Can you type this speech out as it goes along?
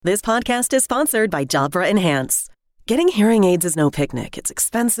This podcast is sponsored by Jabra Enhance. Getting hearing aids is no picnic. It's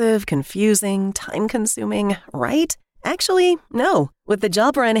expensive, confusing, time-consuming, right? Actually, no. With the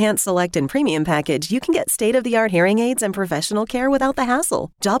Jabra Enhance Select and Premium package, you can get state-of-the-art hearing aids and professional care without the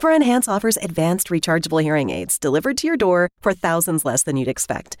hassle. Jabra Enhance offers advanced rechargeable hearing aids delivered to your door for thousands less than you'd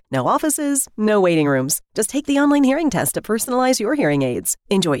expect. No offices, no waiting rooms. Just take the online hearing test to personalize your hearing aids.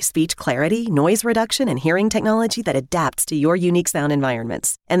 Enjoy speech clarity, noise reduction, and hearing technology that adapts to your unique sound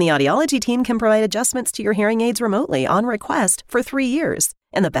environments. And the audiology team can provide adjustments to your hearing aids remotely on request for 3 years.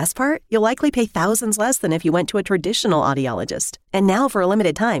 And the best part? You'll likely pay thousands less than if you went to a traditional audiologist. And now, for a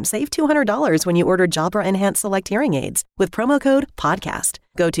limited time, save $200 when you order Jabra Enhance Select Hearing Aids with promo code PODCAST.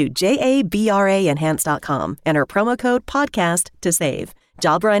 Go to JABRAenhance.com, enter promo code PODCAST to save.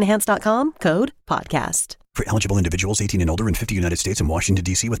 JabraEnhance.com, code PODCAST. For eligible individuals 18 and older in 50 United States and Washington,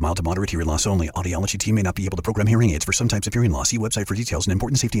 D.C. with mild to moderate hearing loss only. Audiology team may not be able to program hearing aids for some types of hearing loss. See website for details and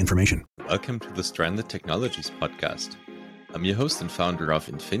important safety information. Welcome to the Stranded Technologies podcast. I'm your host and founder of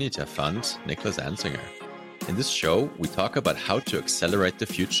Infinita Fund, Nicholas Ansinger. In this show, we talk about how to accelerate the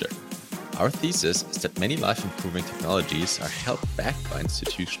future. Our thesis is that many life-improving technologies are held back by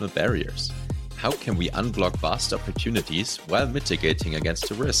institutional barriers. How can we unblock vast opportunities while mitigating against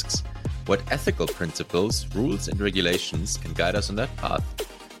the risks? What ethical principles, rules, and regulations can guide us on that path?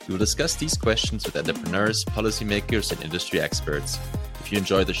 We will discuss these questions with entrepreneurs, policymakers, and industry experts. If you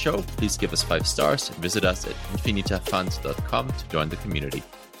enjoy the show, please give us 5 stars and visit us at infinitafund.com to join the community.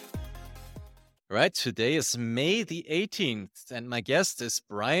 All right, today is May the 18th, and my guest is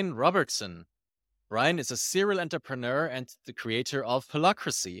Brian Robertson. Brian is a serial entrepreneur and the creator of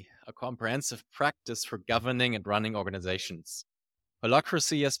Holacracy, a comprehensive practice for governing and running organizations.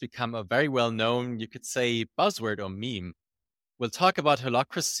 Holacracy has become a very well-known, you could say, buzzword or meme. We'll talk about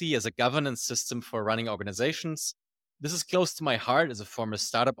Holacracy as a governance system for running organizations. This is close to my heart as a former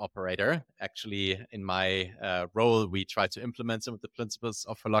startup operator. Actually, in my role, we tried to implement some of the principles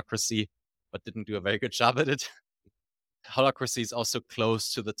of Holacracy, but didn't do a very good job at it. Holacracy is also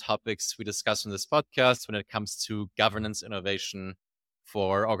close to the topics we discuss in this podcast when it comes to governance innovation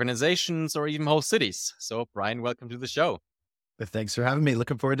for organizations or even whole cities. So, Brian, welcome to the show. Thanks for having me.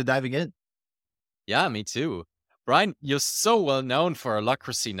 Looking forward to diving in. Yeah, me too. Brian, you're so well known for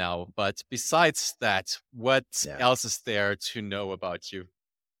Holacracy now, but besides that, what else is there to know about you?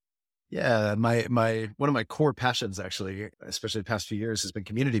 Yeah, one of my core passions, actually, especially the past few years, has been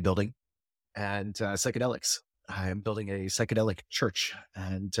community building and psychedelics. I'm building a psychedelic church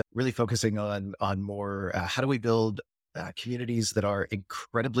and really focusing on more how do we build communities that are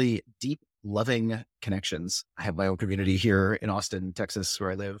incredibly deep, loving connections. I have my own community here in Austin, Texas,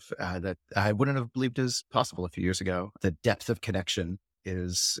 where I live, that I wouldn't have believed is possible a few years ago. The depth of connection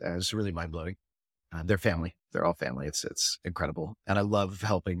is really mind-blowing. They're family. They're all family. It's incredible. And I love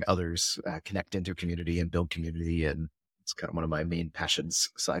helping others connect into community and build community. And it's kind of one of my main passions,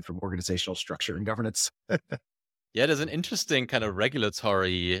 aside from organizational structure and governance. Yeah, there's an interesting kind of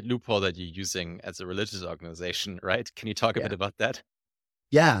regulatory loophole that you're using as a religious organization, right? Can you talk a bit about that?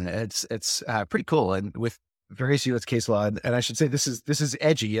 Yeah, it's pretty cool. And with various U.S. case law, and I should say this is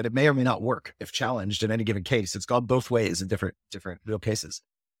edgy, and it may or may not work if challenged in any given case. It's gone both ways in different real cases.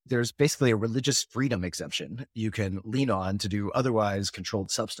 There's basically a religious freedom exemption you can lean on to do otherwise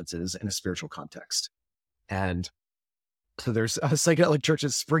controlled substances in a spiritual context. And so there's psychedelic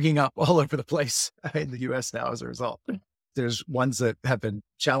churches springing up all over the place in the U.S. now as a result. There's ones that have been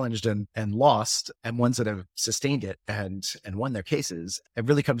challenged and lost, and ones that have sustained it and won their cases. It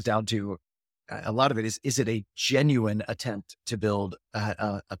really comes down to a lot of it is it a genuine attempt to build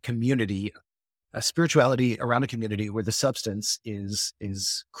a community, a spirituality around a community where the substance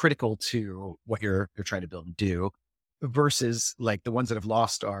is critical to what you're trying to build and do, versus like the ones that have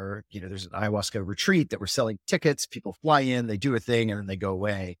lost are, there's an ayahuasca retreat that we're selling tickets, people fly in, they do a thing, and then they go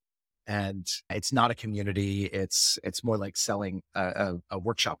away. And it's not a community. It's more like selling a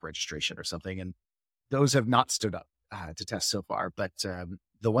workshop registration or something. And those have not stood up to test so far. But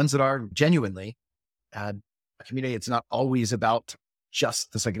the ones that are genuinely a community, it's not always about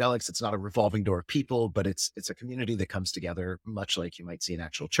just the psychedelics. It's not a revolving door of people, but it's a community that comes together, much like you might see an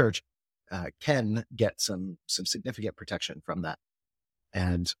actual church, can get some significant protection from that.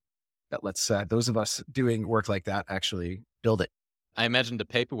 And that lets those of us doing work like that actually build it. I imagine the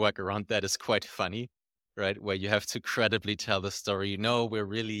paperwork around that is quite funny, right? Where you have to credibly tell the story, we're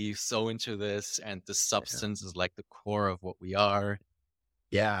really so into this, and the substance is like the core of what we are.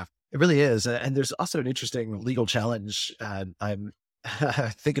 Yeah, it really is. And there's also an interesting legal challenge I'm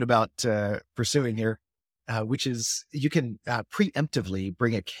thinking about pursuing here, which is you can preemptively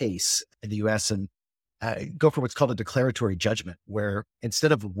bring a case in the US and go for what's called a declaratory judgment, where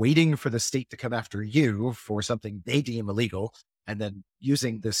instead of waiting for the state to come after you for something they deem illegal, and then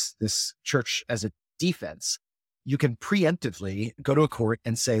using this church as a defense, you can preemptively go to a court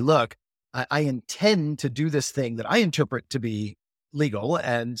and say, look, I intend to do this thing that I interpret to be legal,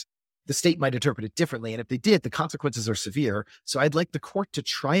 and the state might interpret it differently. And if they did, the consequences are severe. So I'd like the court to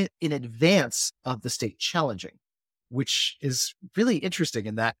try it in advance of the state challenging, which is really interesting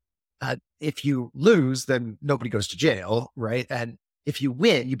in that if you lose, then nobody goes to jail, right? And if you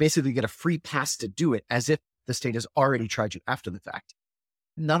win, you basically get a free pass to do it as if the state has already tried you after the fact.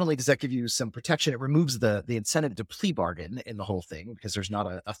 Not only does that give you some protection, it removes the incentive to plea bargain in the whole thing because there's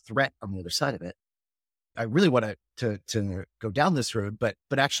not a threat on the other side of it. I really want to go down this road, but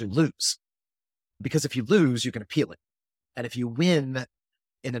actually lose. Because if you lose, you can appeal it. And if you win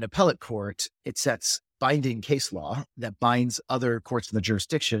in an appellate court, it sets binding case law that binds other courts in the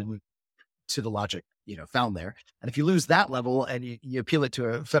jurisdiction to the logic, found there. And if you lose that level and you appeal it to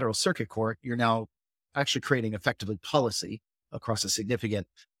a federal circuit court, you're now actually creating effectively policy across a significant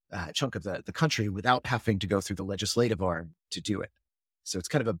chunk of the country without having to go through the legislative arm to do it. So it's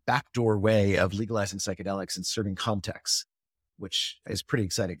kind of a backdoor way of legalizing psychedelics and serving context, which is pretty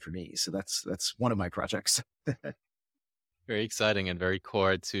exciting for me. So that's one of my projects. Very exciting and very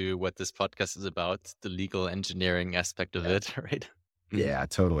core to what this podcast is about, the legal engineering aspect of it, right? Yeah,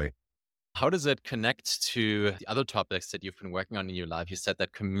 totally. How does it connect to the other topics that you've been working on in your life? You said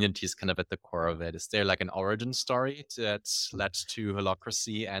that community is kind of at the core of it. Is there like an origin story that led to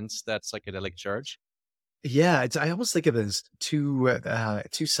Holacracy and that psychedelic church? Yeah, I almost think of it as two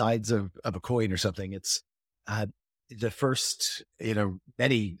sides of a coin or something. It's the first, 2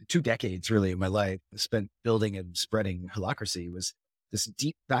 decades really of my life spent building and spreading Holacracy was this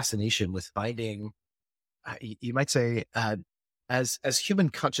deep fascination with finding, you might say, as human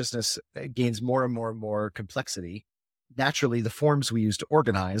consciousness gains more and more and more complexity, naturally the forms we use to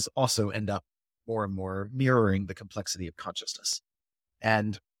organize also end up more and more mirroring the complexity of consciousness.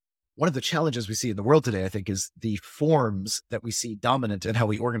 And one of the challenges we see in the world today, I think, is the forms that we see dominant in how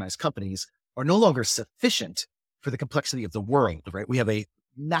we organize companies are no longer sufficient for the complexity of the world, right? We have a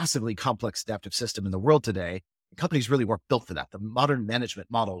massively complex adaptive system in the world today. Companies really weren't built for that. The modern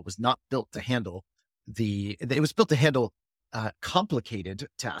management model was not built to handle it was built to handle complicated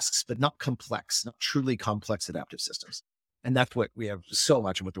tasks, but not truly complex adaptive systems. And that's what we have so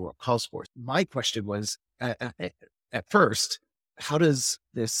much of what the world calls for. My question was, at first, how does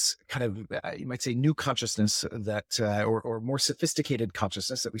this kind of, you might say, new consciousness that, or more sophisticated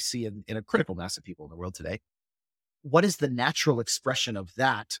consciousness that we see in a critical mass of people in the world today, what is the natural expression of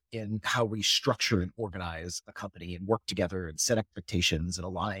that in how we structure and organize a company and work together and set expectations and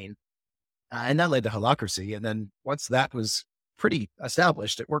align? And that led to Holacracy. And then once that was pretty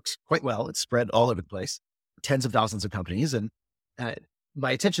established, it works quite well. It's spread all over the place, tens of thousands of companies. And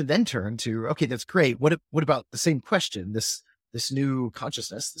my attention then turned to, okay, that's great. What about the same question, this new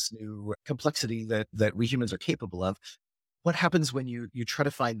consciousness, this new complexity that we humans are capable of? What happens when you try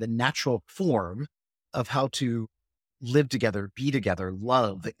to find the natural form of how to live together, be together,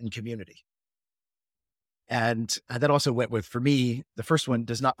 love in community? And that also went with, for me, the first one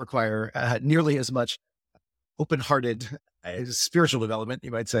does not require nearly as much open-hearted spiritual development,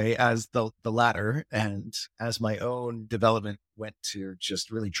 you might say, as the latter. And as my own development went to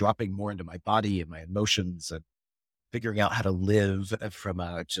just really dropping more into my body and my emotions and figuring out how to live from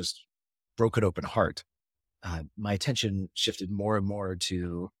a just broken open heart, my attention shifted more and more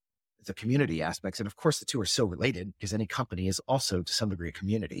to the community aspects. And of course, the two are so related because any company is also to some degree a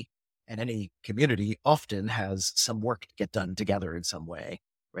community. And any community often has some work to get done together in some way,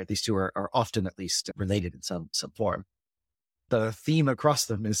 right? These two are often at least related in some form. The theme across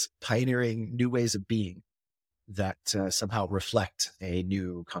them is pioneering new ways of being that somehow reflect a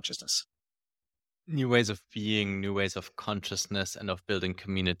new consciousness. New ways of being, new ways of consciousness, and of building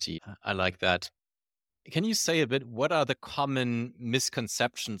community. I like that. Can you say a bit, what are the common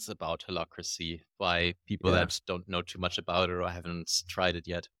misconceptions about Holacracy by people that don't know too much about it or haven't tried it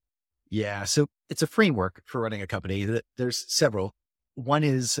yet? Yeah, so it's a framework for running a company. There's several. One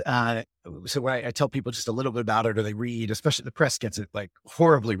is, so when I tell people just a little bit about it, or they read, especially the press gets it like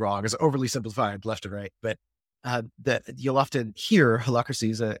horribly wrong. It's overly simplified left and right. But that you'll often hear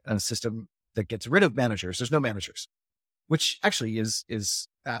Holacracy is a system that gets rid of managers. There's no managers, which actually is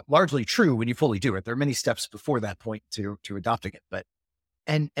largely true when you fully do it. There are many steps before that point to adopting it. But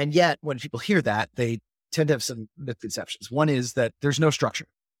and yet when people hear that, they tend to have some misconceptions. One is that there's no structure,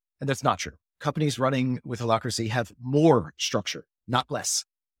 and that's not true. Companies running with Holacracy have more structure, not less,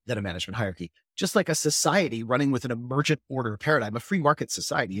 than a management hierarchy. Just like a society running with an emergent order paradigm, a free market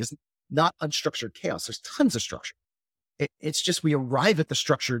society not unstructured chaos. There's tons of structure. It's just we arrive at the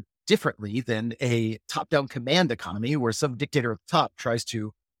structure differently than a top-down command economy where some dictator at the top tries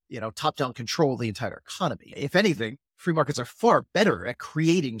to, top-down control the entire economy. If anything, free markets are far better at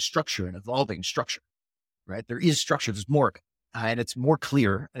creating structure and evolving structure, right? There is structure, there's more, and it's more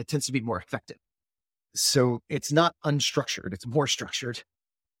clear, and it tends to be more effective. So it's not unstructured, it's more structured.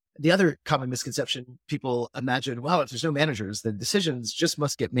 The other common misconception, people imagine, well, if there's no managers, then decisions just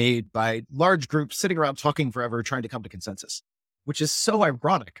must get made by large groups sitting around talking forever, trying to come to consensus, which is so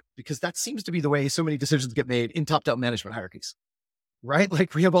ironic because that seems to be the way so many decisions get made in top-down management hierarchies, right?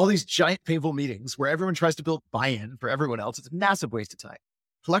 Like we have all these giant painful meetings where everyone tries to build buy-in for everyone else. It's a massive waste of time.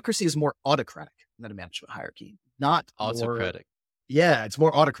 Holacracy is more autocratic than a management hierarchy, not Autocratic. Yeah, it's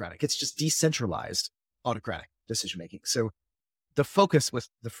more autocratic. It's just decentralized autocratic decision-making. So the focus with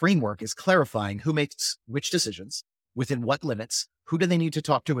the framework is clarifying who makes which decisions, within what limits, who do they need to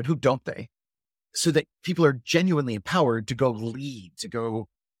talk to and who don't they, so that people are genuinely empowered to go lead, to go,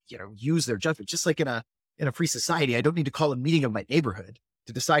 use their judgment. Just like in a free society, I don't need to call a meeting of my neighborhood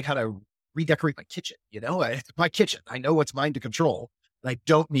to decide how to redecorate my kitchen. It's my kitchen. I know what's mine to control. And I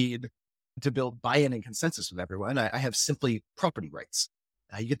don't need to build buy-in and consensus with everyone. I have simply property rights.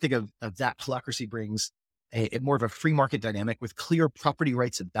 You can think of that. Holacracy brings a more of a free market dynamic with clear property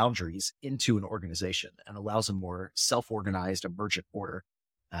rights and boundaries into an organization and allows a more self-organized emergent order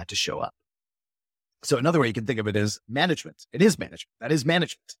to show up. So another way you can think of it is management. It is management. That is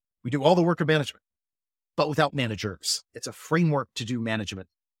management. We do all the work of management, but without managers. It's a framework to do management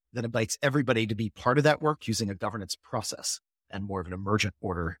that invites everybody to be part of that work using a governance process and more of an emergent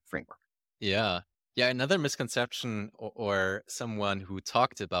order framework. Yeah. Yeah. Another misconception or someone who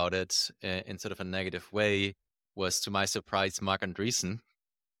talked about it in sort of a negative way was, to my surprise, Mark Andreessen,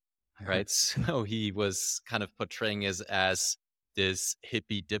 right? So he was kind of portraying it as this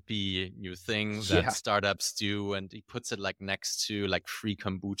hippy dippy new thing that startups do. And he puts it like next to like free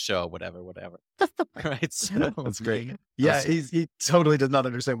kombucha or whatever. Right. So that's great. Yeah. He totally does not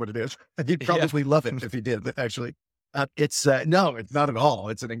understand what it is. He'd probably love it if he did, actually. No, it's not at all.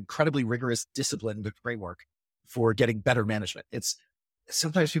 It's an incredibly rigorous, disciplined framework for getting better management.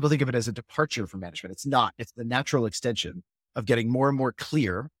 Sometimes people think of it as a departure from management. It's not. It's the natural extension of getting more and more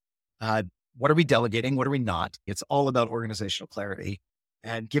clear. What are we delegating? What are we not? It's all about organizational clarity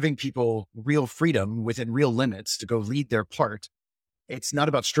and giving people real freedom within real limits to go lead their part. It's not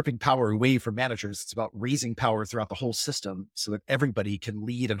about stripping power away from managers. It's about raising power throughout the whole system so that everybody can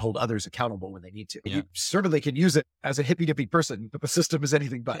lead and hold others accountable when they need to. Yeah. You certainly can use it as a hippy-dippy person, but the system is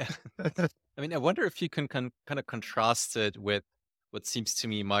anything but. Yeah. I mean, I wonder if you can kind of contrast it with what seems to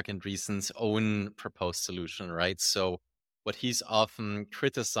me Mark Andreessen's own proposed solution, right? So what he's often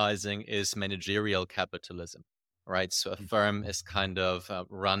criticizing is managerial capitalism, right? So a firm is kind of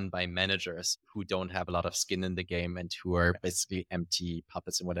run by managers who don't have a lot of skin in the game and who are basically empty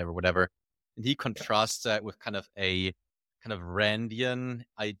puppets and whatever. And he contrasts that with kind of a kind of Randian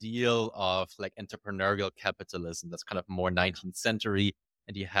ideal of like entrepreneurial capitalism that's kind of more 19th century.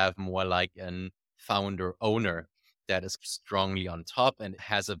 And you have more like an founder owner that is strongly on top and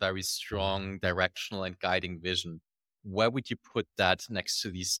has a very strong directional and guiding vision. Where would you put that next to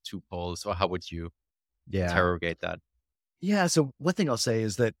these two poles, or how would you interrogate that? Yeah. So one thing I'll say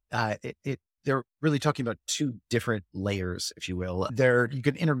is that they're really talking about two different layers, if you will. You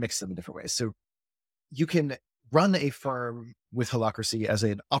can intermix them in different ways. So you can run a firm with Holacracy as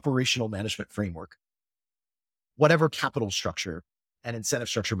an operational management framework, whatever capital structure and incentive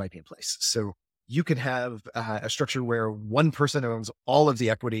structure might be in place. So you could have a structure where one person owns all of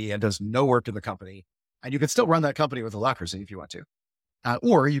the equity and does no work in the company. And you can still run that company with Holacracy if you want to.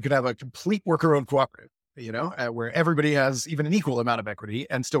 Or you could have a complete worker-owned cooperative, where everybody has even an equal amount of equity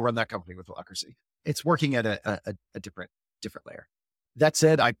and still run that company with Holacracy. It's working at a different layer. That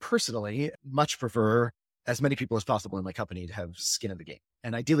said, I personally much prefer as many people as possible in my company to have skin in the game,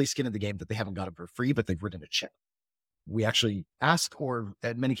 and ideally skin in the game that they haven't got it for free, but they've written a check. We actually ask, or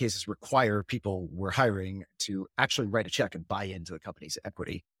in many cases require, people we're hiring to actually write a check and buy into the company's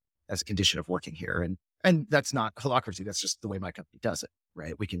equity as a condition of working here. And that's not Holacracy. That's just the way my company does it,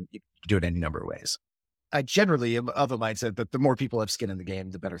 right? You can do it any number of ways. I generally am of a mindset that the more people have skin in the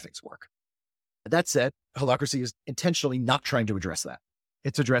game, the better things work. That said, Holacracy is intentionally not trying to address that.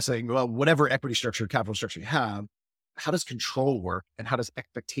 It's addressing, well, whatever equity structure, capital structure you have, how does control work and how does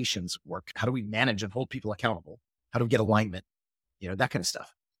expectations work? How do we manage and hold people accountable? How do we get alignment? That kind of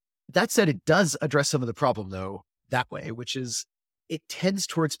stuff. That said, it does address some of the problem though, that way, which is it tends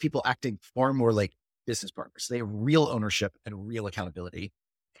towards people acting far more like business partners. They have real ownership and real accountability.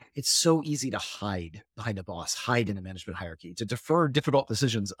 It's so easy to hide behind a boss, hide in a management hierarchy, to defer difficult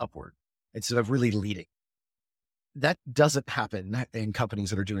decisions upward instead of really leading. That doesn't happen in companies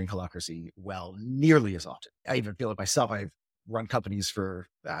that are doing holacracy well nearly as often. I even feel it myself. I've run companies for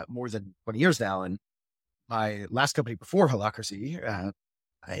more than 20 years now. And my last company before holacracy,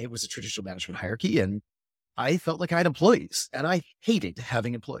 it was a traditional management hierarchy, and I felt like I had employees, and I hated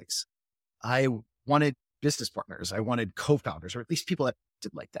having employees. I wanted business partners. I wanted co-founders, or at least people that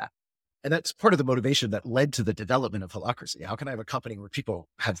did like that. And that's part of the motivation that led to the development of Holacracy. How can I have a company where people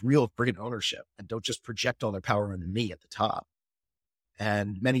have real friggin' ownership and don't just project all their power onto me at the top?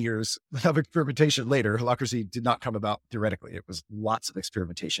 And many years of experimentation later, Holacracy did not come about theoretically. It was lots of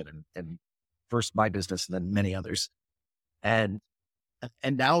experimentation, and first my business and then many others. And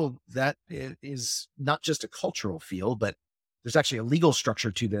now that is not just a cultural feel, but there's actually a legal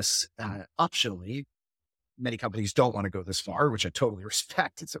structure to this optionally. Many companies don't want to go this far, which I totally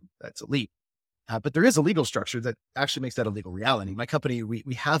respect. That's elite. But there is a legal structure that actually makes that a legal reality. My company, we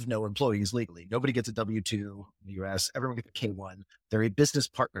have no employees legally. Nobody gets a W-2 in the US. Everyone gets a K-1. They're a business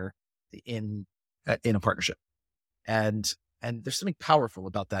partner in a partnership. And there's something powerful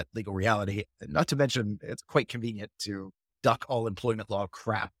about that legal reality. Not to mention, it's quite convenient to duck all employment law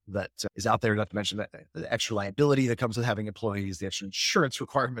crap that is out there. Not to mention that the extra liability that comes with having employees, the extra insurance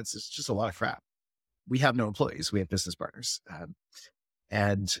requirements. It's just a lot of crap. We have no employees. We have business partners.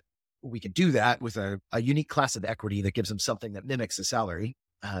 And we can do that with a unique class of equity that gives them something that mimics a salary.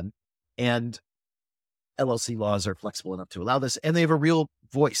 And LLC laws are flexible enough to allow this. And they have a real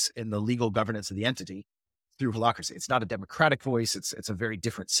voice in the legal governance of the entity through Holacracy. It's not a democratic voice. It's a very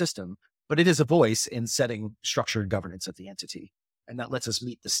different system, but it is a voice in setting structured governance of the entity. And that lets us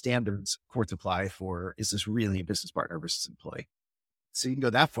meet the standards courts apply for, is this really a business partner versus employee? So you can go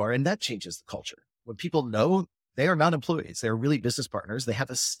that far, and that changes the culture. When people know they are not employees, they're really business partners, they have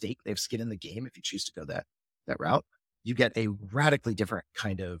a stake, they have skin in the game. If you choose to go that route, you get a radically different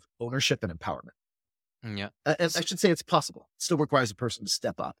kind of ownership and empowerment. Yeah. I should say it's possible. It still requires a person to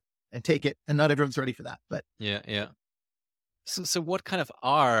step up and take it. And not everyone's ready for that, but Yeah. So what kind of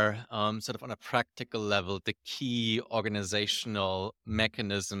are, sort of on a practical level, the key organizational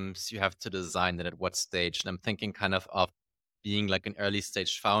mechanisms you have to design that at what stage? And I'm thinking kind of being like an early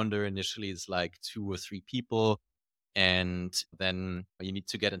stage founder. Initially, it's like 2 or 3 people. And then you need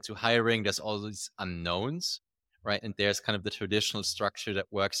to get into hiring. There's all these unknowns, right? And there's kind of the traditional structure that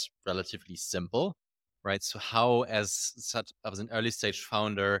works relatively simple, right? So how, as an early stage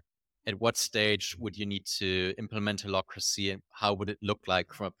founder, at what stage would you need to implement Holacracy, and how would it look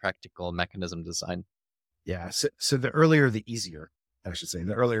like from a practical mechanism design? yeah. So the earlier, the easier, I should say.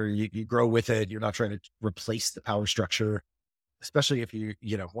 The earlier you grow with it, you're not trying to replace the power structure, especially if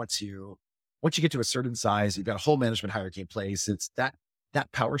once you get to a certain size, you've got a whole management hierarchy in place. It's that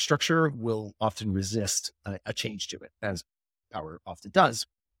power structure will often resist a change to it, as power often does.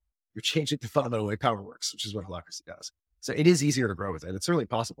 You're changing the fundamental way power works, which is what Holacracy does. So it is easier to grow with it. It's certainly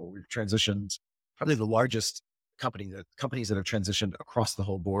possible. We've transitioned, probably the largest companies that have transitioned across the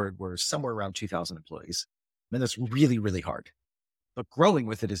whole board were somewhere around 2,000 employees. I mean, that's really, really hard. But growing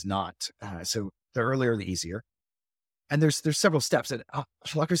with it is not. So the earlier, the easier. And there's several steps. And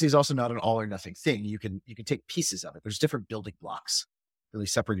Holacracy is also not an all or nothing thing. You can take pieces of it. There's different building blocks, really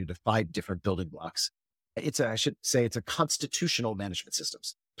separated into 5 different building blocks. I should say it's a constitutional management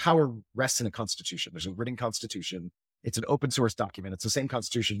systems. Power rests in a constitution. There's a written constitution. It's an open source document. It's the same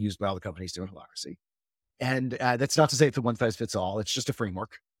constitution used by all the companies doing Holacracy. And that's not to say it's a one size fits all. It's just a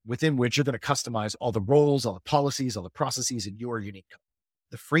framework within which you're going to customize all the roles, all the policies, all the processes in your unique company.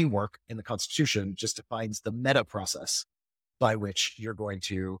 The framework in the constitution just defines the meta process by which you're going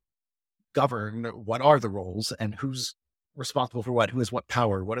to govern what are the roles and who's responsible for what, who has what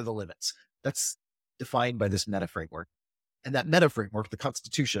power, what are the limits. That's defined by this meta framework. And that meta framework, the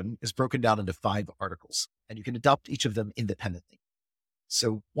constitution, is broken down into 5 articles, and you can adopt each of them independently.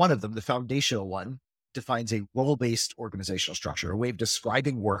 So one of them, the foundational one, defines a role-based organizational structure, a way of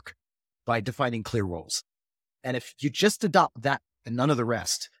describing work by defining clear roles. And if you just adopt that and none of the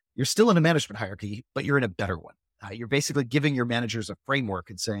rest, you're still in a management hierarchy, but you're in a better one. You're basically giving your managers a framework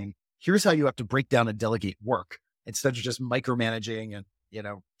and saying, here's how you have to break down and delegate work instead of just micromanaging and,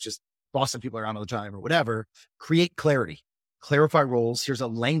 just bossing people around all the time or whatever. Create clarity, clarify roles. Here's a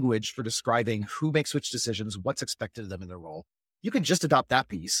language for describing who makes which decisions, what's expected of them in their role. You can just adopt that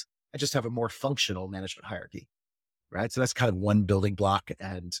piece and just have a more functional management hierarchy, right? So that's kind of one building block.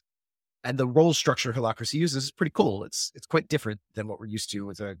 And the role structure Holacracy uses is pretty cool. It's quite different than what we're used to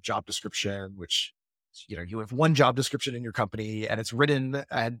with a job description, which, you have one job description in your company and it's written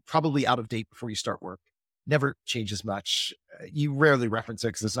and probably out of date before you start work. never changes much. You rarely reference it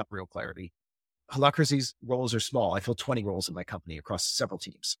because it's not real clarity. Holacracy's roles are small. I fill 20 roles in my company across several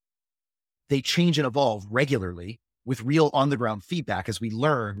teams. They change and evolve regularly with real on-the-ground feedback as we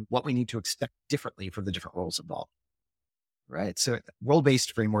learn what we need to expect differently from the different roles involved. Right. So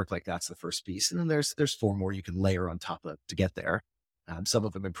role-based framework, like that's the first piece. And then there's 4 more you can layer on top of to get there. Some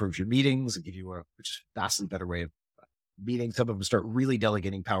of them improve your meetings and give you a vastly better way of meeting. Some of them start really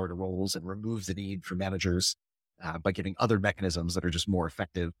delegating power to roles and remove the need for managers by giving other mechanisms that are just more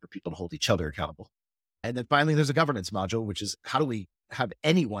effective for people to hold each other accountable. And then finally, there's a governance module, which is how do we have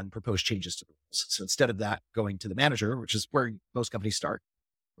anyone propose changes to the rules? So instead of that going to the manager, which is where most companies start,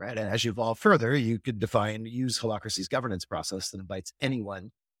 right? And as you evolve further, you could use Holacracy's governance process that invites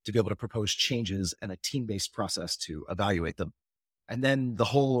anyone to be able to propose changes and a team-based process to evaluate them. And then the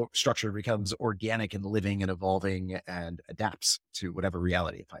whole structure becomes organic and living and evolving and adapts to whatever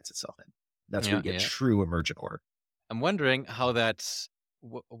reality it finds itself in. That's where you get true emergent order. I'm wondering how that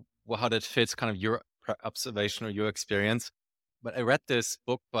fits kind of your observation or your experience. But I read this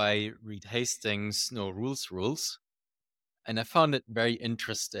book by Reed Hastings, No Rules, and I found it very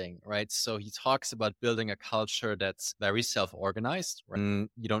interesting, right? So he talks about building a culture that's very self-organized, and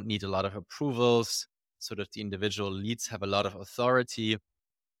you don't need a lot of approvals. Sort of the individual leads have a lot of authority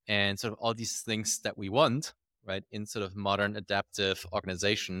and sort of all these things that we want, right? In sort of modern adaptive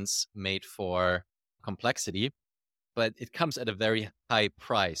organizations made for complexity, but it comes at a very high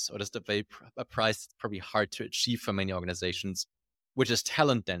price, or just a price that's probably hard to achieve for many organizations, which is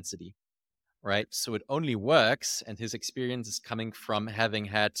talent density, right? So it only works, and his experience is coming from having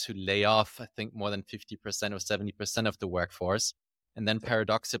had to lay off, I think, more than 50% or 70% of the workforce, and then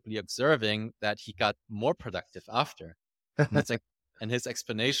paradoxically observing that he got more productive after. And his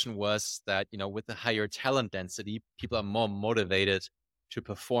explanation was that, with the higher talent density, people are more motivated to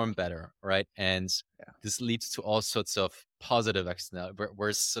perform better, right? And this leads to all sorts of positive external,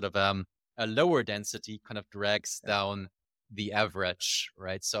 whereas sort of a lower density kind of drags down the average,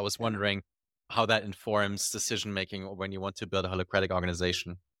 right? So I was wondering how that informs decision-making when you want to build a holacratic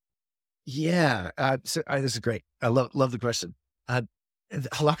organization. Yeah. This is great. I love the question.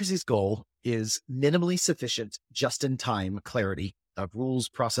 Holacracy's goal is minimally sufficient, just-in-time clarity of rules,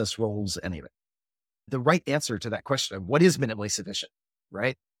 process, roles, any of it. The right answer to that question of what is minimally sufficient,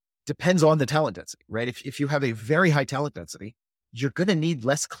 right, depends on the talent density, right? If you have a very high talent density, you're going to need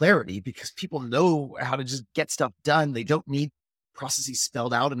less clarity because people know how to just get stuff done. They don't need processes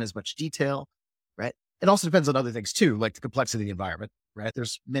spelled out in as much detail, right? It also depends on other things too, like the complexity of the environment, right?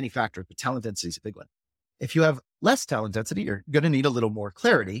 There's many factors, but talent density is a big one. If you have less talent density, you're going to need a little more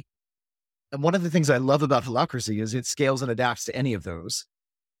clarity. And one of the things I love about Holacracy is it scales and adapts to any of those,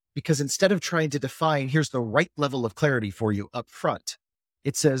 because instead of trying to define, here's the right level of clarity for you up front,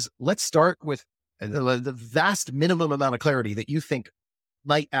 it says, let's start with the vast minimum amount of clarity that you think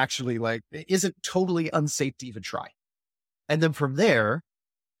might actually isn't totally unsafe to even try. And then from there,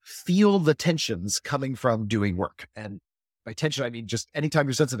 feel the tensions coming from doing work. And by tension, I mean just anytime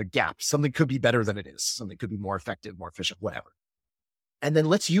you're sensing a gap, something could be better than it is. Something could be more effective, more efficient, whatever. And then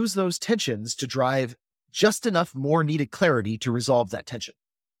let's use those tensions to drive just enough more needed clarity to resolve that tension.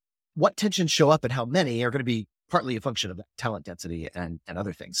 What tensions show up and how many are going to be partly a function of that talent density and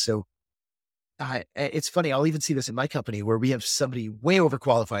other things. So it's funny. I'll even see this in my company where we have somebody way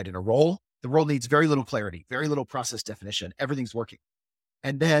overqualified in a role. The role needs very little clarity, very little process definition. Everything's working.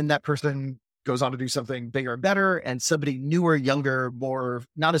 And then that person goes on to do something bigger and better. And somebody newer, younger, more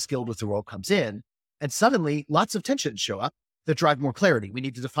not as skilled with the role comes in. And suddenly lots of tensions show up that drive more clarity. We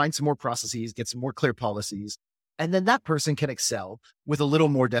need to define some more processes, get some more clear policies. And then that person can excel with a little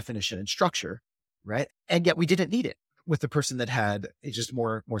more definition and structure, right? And yet we didn't need it with the person that had just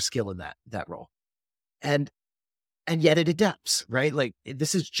more skill in that role. And yet it adapts, right? Like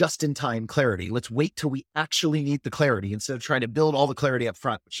this is just in time clarity. Let's wait till we actually need the clarity instead of trying to build all the clarity up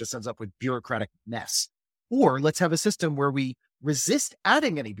front, which just ends up with bureaucratic mess. Or let's have a system where we resist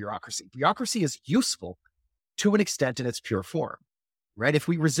adding any bureaucracy. Bureaucracy is useful to an extent in its pure form, right? If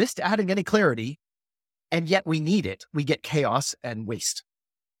we resist adding any clarity and yet we need it, we get chaos and waste.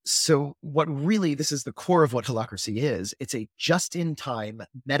 So this is the core of what Holacracy is. It's a just-in-time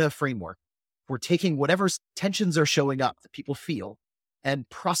meta framework for taking whatever tensions are showing up that people feel and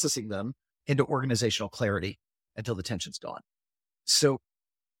processing them into organizational clarity until the tension's gone. So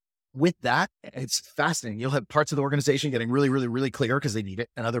with that, it's fascinating. You'll have parts of the organization getting really, really, really clear because they need it,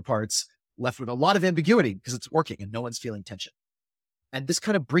 and other parts left with a lot of ambiguity because it's working and no one's feeling tension. And this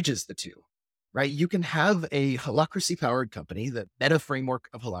kind of bridges the two, right? You can have a Holacracy-powered company, the meta framework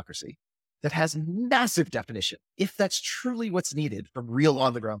of Holacracy, that has massive definition, if that's truly what's needed from real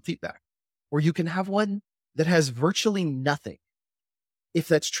on-the-ground feedback. Or you can have one that has virtually nothing, if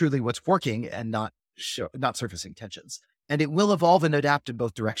that's truly what's working and not surfacing tensions. And it will evolve and adapt in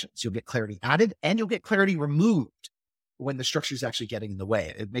both directions. You'll get clarity added and you'll get clarity removed when the structure is actually getting in the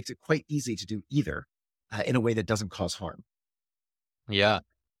way. It makes it quite easy to do either in a way that doesn't cause harm. Yeah.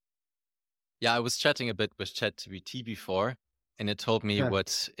 Yeah, I was chatting a bit with ChatGPT before, and it told me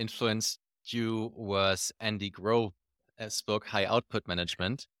what influenced you was Andy Grove's book, High Output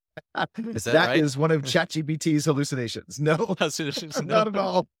Management. Is that right? That is one of ChatGPT's hallucinations. No, Hallucinations, not at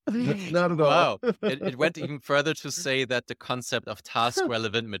all. Not at all. Wow. It went even further to say that the concept of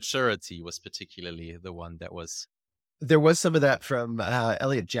task-relevant maturity was particularly the one that was... There was some of that from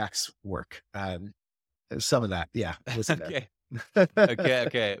Elliot Jack's work. Some of that, yeah. Okay.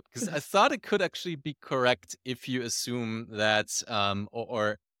 Okay. Because I thought it could actually be correct if you assume that,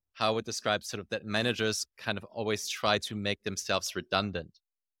 or how it describes sort of that managers kind of always try to make themselves redundant,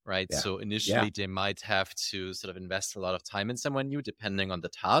 right? Yeah. So initially they might have to sort of invest a lot of time in someone new, depending on the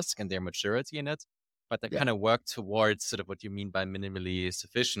task and their maturity in it. But they kind of work towards sort of what you mean by minimally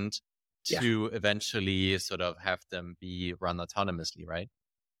sufficient to eventually sort of have them be run autonomously, right?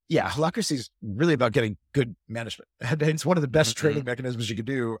 Yeah, Holacracy is really about getting good management. And it's one of the best training mechanisms you can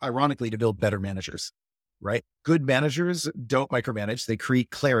do, ironically, to build better managers, right? Good managers don't micromanage. They create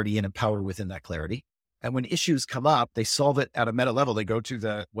clarity and empower within that clarity. And when issues come up, they solve it at a meta level. They go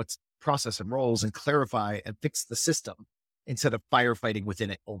to what's process and roles and clarify and fix the system instead of firefighting within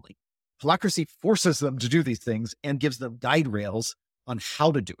it only. Holacracy forces them to do these things and gives them guide rails on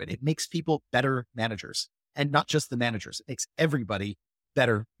how to do it. It makes people better managers, and not just the managers. It makes everybody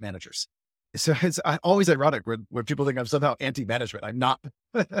better managers. So it's always ironic when people think I'm somehow anti-management. I'm not.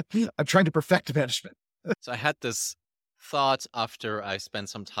 I'm trying to perfect management. So I had this thought after I spent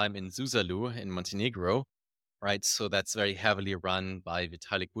some time in Suzalu in Montenegro, right? So that's very heavily run by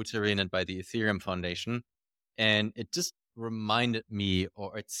Vitalik Buterin and by the Ethereum Foundation. And it just reminded me,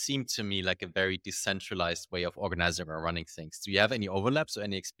 or it seemed to me like a very decentralized way of organizing or running things. Do you have any overlaps or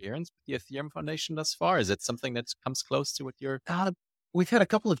any experience with the Ethereum Foundation thus far? Is it something that comes close to what you're... We've had a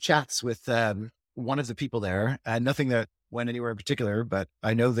couple of chats with one of the people there, and nothing that went anywhere in particular, but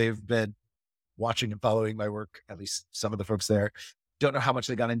I know they've been watching and following my work, at least some of the folks there. Don't know how much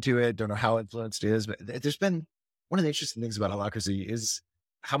they got into it, don't know how influenced it is, but there's been one of the interesting things about Holacracy is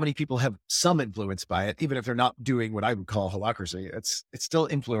how many people have some influence by it, even if they're not doing what I would call Holacracy. It's still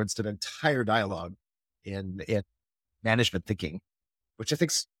influenced an entire dialogue in management thinking, which I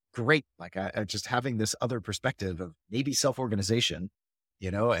think's great. Like just having this other perspective of maybe self-organization,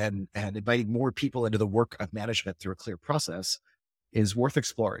 and inviting more people into the work of management through a clear process is worth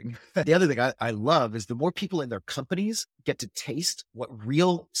exploring. The other thing I love is the more people in their companies get to taste what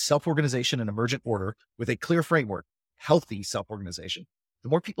real self-organization and emergent order with a clear framework, healthy self-organization, the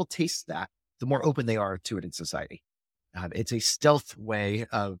more people taste that, the more open they are to it in society. It's a stealth way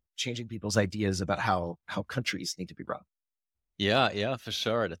of changing people's ideas about how countries need to be run. Yeah, for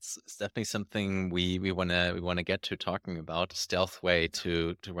sure. It's definitely something we wanna get to talking about, a stealth way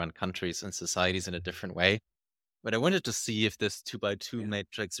to run countries and societies in a different way. But I wanted to see if this 2x2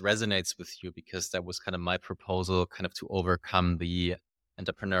 matrix resonates with you, because that was kind of my proposal, kind of to overcome the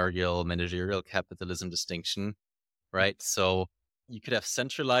entrepreneurial managerial capitalism distinction, right? So you could have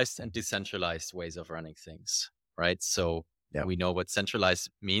centralized and decentralized ways of running things, right? So we know what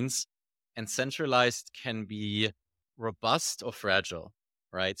centralized means, and centralized can be robust or fragile,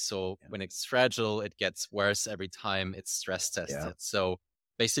 right? So when it's fragile, it gets worse every time it's stress tested. So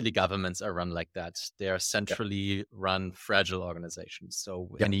basically governments are run like that. They are centrally run fragile organizations. So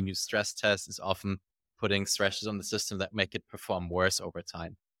any new stress test is often putting stresses on the system that make it perform worse over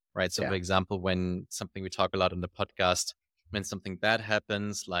time, right? So for example, when something we talk a lot on the podcast, when something bad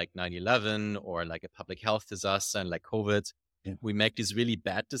happens like 9/11 or like a public health disaster and like COVID, we make these really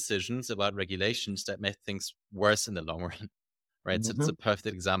bad decisions about regulations that make things worse in the long run, right? So it's a perfect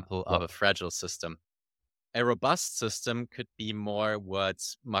example of a fragile system. A robust system could be more what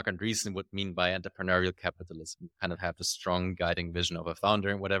Mark Andreessen would mean by entrepreneurial capitalism, kind of have a strong guiding vision of a founder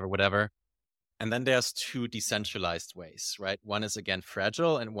and whatever. And then there's two decentralized ways, right? One is again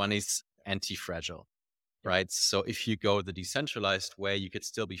fragile and one is anti-fragile, right? So if you go the decentralized way, you could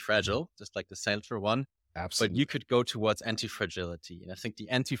still be fragile, just like the central one. Absolutely. But you could go towards anti-fragility. And I think the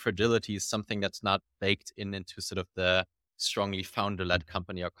anti-fragility is something that's not baked into sort of the strongly founder-led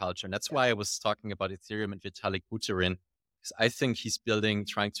company or culture. And that's why I was talking about Ethereum and Vitalik Buterin, because I think he's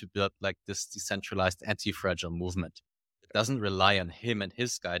trying to build like this decentralized anti-fragile movement. It doesn't rely on him and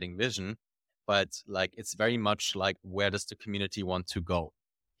his guiding vision, but like it's very much like, where does the community want to go?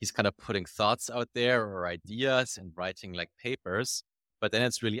 He's kind of putting thoughts out there or ideas and writing like papers, but then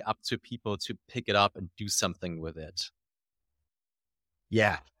it's really up to people to pick it up and do something with it.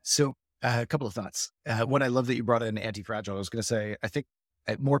 Yeah. So a couple of thoughts. One, I love that you brought in Antifragile. I was going to say, I think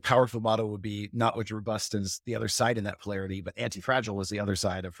a more powerful model would be not what robust is the other side in that polarity, but Antifragile is the other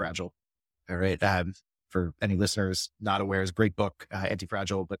side of fragile. All right. For any listeners not aware, is a great book,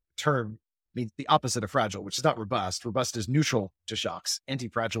 Antifragile, but the term means the opposite of fragile, which is not robust. Robust is neutral to shocks.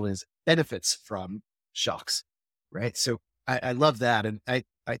 Antifragile is benefits from shocks. Right. So I love that. And I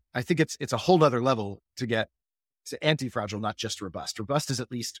think it's a whole nother level to get to antifragile, not just robust. Robust is at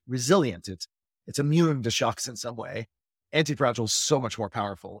least resilient. It's immune to shocks in some way. Antifragile is so much more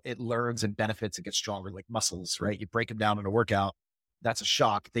powerful. It learns and benefits. It gets stronger, like muscles, right? You break them down in a workout. That's a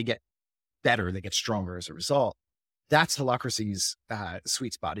shock. They get better. They get stronger as a result. That's Holacracy's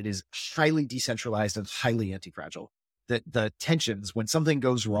sweet spot. It is highly decentralized and highly antifragile. The tensions, when something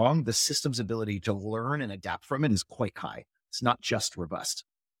goes wrong, the system's ability to learn and adapt from it is quite high. It's not just robust.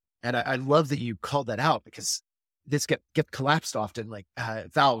 And I love that you called that out, because this get collapsed often. Like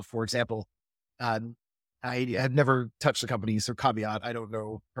Valve, for example, I have never touched the company, so caveat, I don't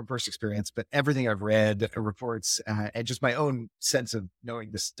know from first experience, but everything I've read, reports, and just my own sense of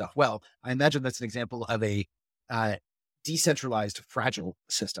knowing this stuff well, I imagine that's an example of a decentralized fragile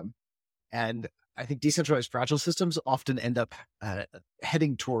system. And I think decentralized fragile systems often end up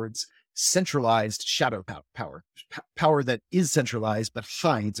heading towards centralized shadow power that is centralized, but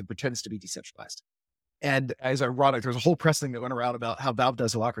hides and pretends to be decentralized. And as ironic, there's a whole press thing that went around about how Valve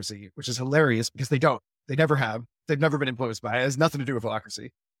does Holacracy, which is hilarious because they don't. They never have. They've never been influenced by it. It has nothing to do with Holacracy.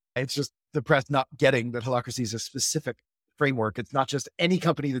 It's just the press not getting that Holacracy is a specific framework. It's not just any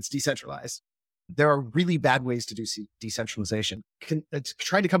company that's decentralized. There are really bad ways to do decentralization. It's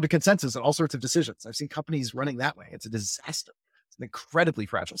trying to come to consensus on all sorts of decisions. I've seen companies running that way. It's a disaster. It's an incredibly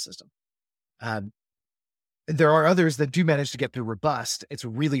fragile system. There are others that do manage to get to robust. It's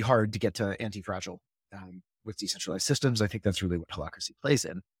really hard to get to anti-fragile with decentralized systems. I think that's really what Holacracy plays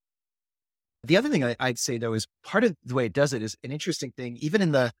in. The other thing I'd say, though, is part of the way it does it is an interesting thing. Even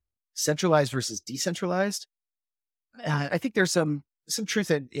in the centralized versus decentralized, I think there's some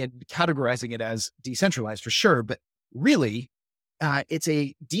truth in categorizing it as decentralized for sure. But really, it's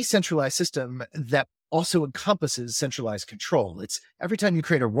a decentralized system that also encompasses centralized control. It's every time you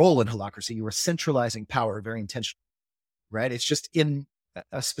create a role in Holacracy, you are centralizing power very intentionally, right? It's just in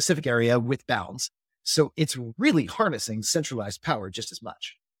a specific area with bounds. So it's really harnessing centralized power just as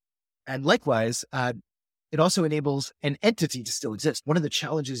much. And likewise, it also enables an entity to still exist. One of the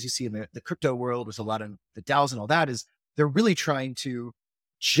challenges you see in the crypto world with a lot of the DAOs and all that is they're really trying to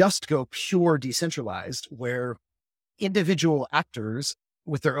just go pure decentralized, where individual actors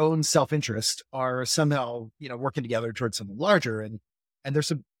with their own self-interest are somehow, working together towards something larger. And there's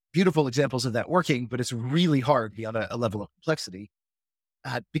some beautiful examples of that working, but it's really hard beyond a level of complexity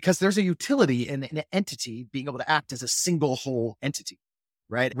because there's a utility in an entity being able to act as a single whole entity,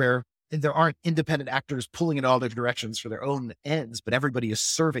 right? Where there aren't independent actors pulling in all different directions for their own ends, but everybody is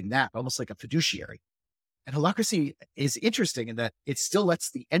serving that almost like a fiduciary. And Holacracy is interesting in that it still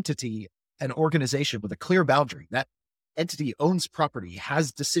lets the entity, an organization with a clear boundary, that entity owns property,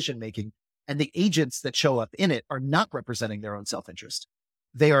 has decision-making, and the agents that show up in it are not representing their own self-interest.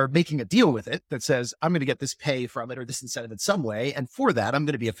 They are making a deal with it that says, I'm going to get this pay from it or this incentive in some way. And for that, I'm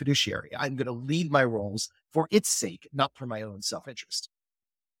going to be a fiduciary. I'm going to lead my roles for its sake, not for my own self-interest.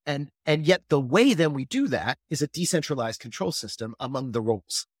 And yet the way then we do that is a decentralized control system among the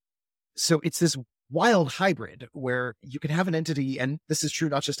roles. So it's this wild hybrid where you can have an entity, and this is true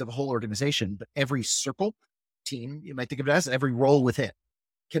not just of a whole organization, but every circle, team, you might think of it as, every role within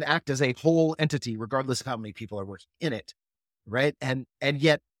can act as a whole entity, regardless of how many people are working in it, right? And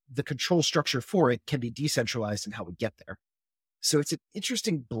yet the control structure for it can be decentralized in how we get there. So it's an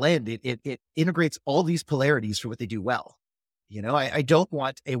interesting blend. It integrates all these polarities for what they do well. I don't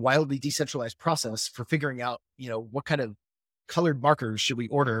want a wildly decentralized process for figuring out, what kind of colored markers should we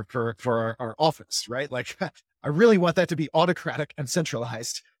order for our office, right? Like I really want that to be autocratic and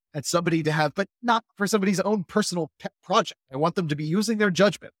centralized and somebody to have, but not for somebody's own personal pet project. I want them to be using their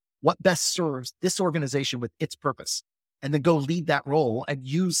judgment. What best serves this organization with its purpose? And then go lead that role and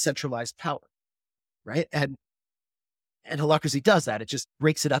use centralized power, right? And Holacracy does that. It just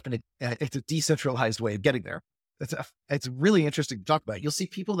breaks it up in it's a decentralized way of getting there. It's really interesting to talk about. You'll see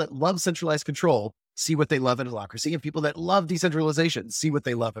people that love centralized control see what they love in Holacracy, and people that love decentralization see what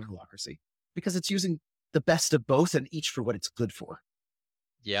they love in Holacracy, because it's using the best of both and each for what it's good for.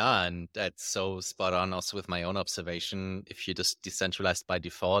 Yeah, and that's so spot on also with my own observation. If you're just decentralized by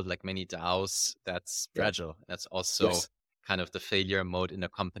default, like many DAOs, that's fragile. That's also kind of the failure mode in a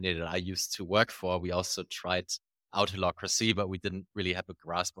company that I used to work for. We also tried out Holacracy, but we didn't really have a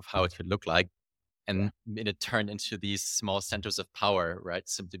grasp of how it would look like. And it turned into these small centers of power, right?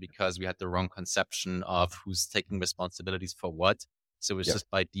 Simply because we had the wrong conception of who's taking responsibilities for what. So it was just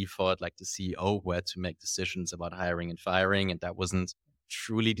by default, like the CEO who had to make decisions about hiring and firing, and that wasn't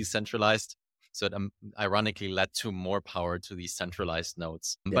truly decentralized. So it ironically led to more power to these centralized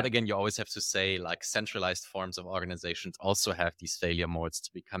nodes. But again, you always have to say, like, centralized forms of organizations also have these failure modes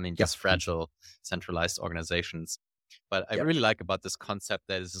to becoming just fragile centralized organizations. But I really like about this concept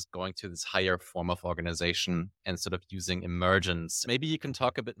that is just going to this higher form of organization and sort of using emergence. Maybe you can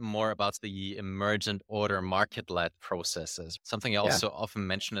talk a bit more about the emergent order market-led processes. Something I also often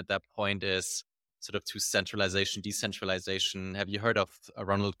mention at that point is sort of to centralization, decentralization. Have you heard of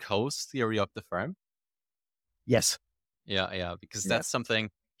Ronald Coe's theory of the firm? Yes. Yeah, because that's something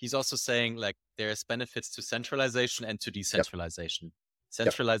he's also saying, like, there's benefits to centralization and to decentralization.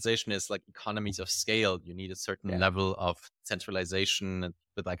 Centralization is like economies of scale. You need a certain level of centralization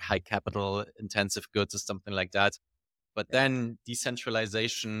with like high capital intensive goods or something like that. But then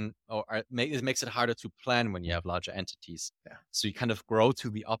decentralization it makes it harder to plan when you have larger entities. So you kind of grow to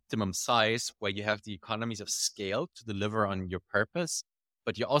the optimum size where you have the economies of scale to deliver on your purpose,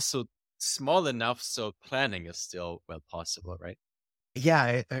 but you're also small enough so planning is still well possible, right? Yeah,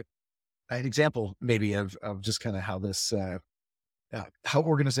 I had an example maybe of just kind of how this, how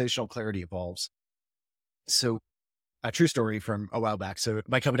organizational clarity evolves. So a true story from a while back. So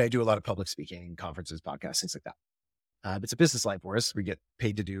my company, I do a lot of public speaking, conferences, podcasts, things like that. It's a business line for us. We get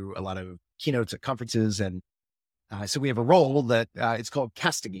paid to do a lot of keynotes at conferences. And so we have a role that it's called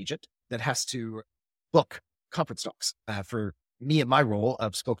casting agent that has to book conference talks for me and my role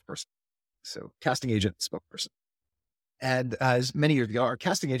of spokesperson. So casting agent, spokesperson. And as many years ago, our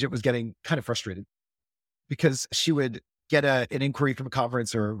casting agent was getting kind of frustrated because she would get an inquiry from a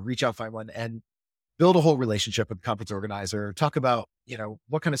conference or reach out, find one, and build a whole relationship with the conference organizer, talk about,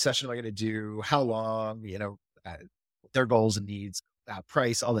 what kind of session am I going to do? How long, their goals and needs,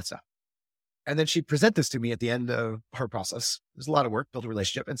 price, all that stuff. And then she'd present this to me at the end of her process. There's a lot of work, build a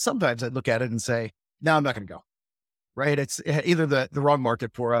relationship. And sometimes I'd look at it and say, no, I'm not going to go. Right. It's either the wrong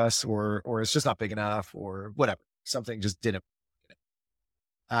market for us or it's just not big enough or whatever. Something just didn't.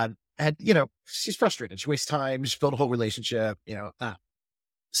 And, she's frustrated. She wastes time. She built a whole relationship,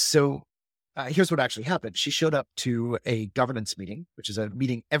 So here's what actually happened. She showed up to a governance meeting, which is a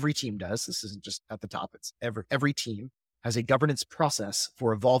meeting every team does. This isn't just at the top. It's every team has a governance process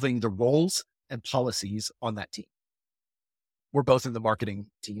for evolving the roles and policies on that team. We're both in the marketing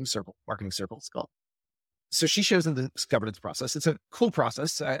circle, it's called. So she shows in this governance process. It's a cool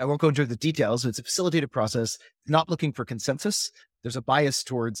process. I won't go into the details. It's a facilitated process, not looking for consensus. There's a bias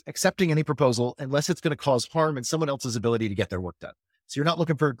towards accepting any proposal unless it's going to cause harm in someone else's ability to get their work done. So you're not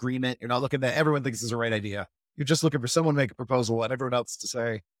looking for agreement. You're not looking that everyone thinks this is the right idea. You're just looking for someone to make a proposal and everyone else to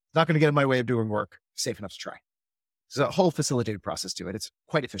say, it's not going to get in my way of doing work. Safe enough to try. There's a whole facilitated process to it. It's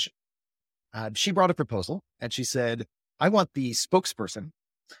quite efficient. She brought a proposal and she said, I want the spokesperson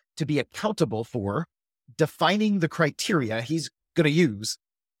to be accountable for defining the criteria he's going to use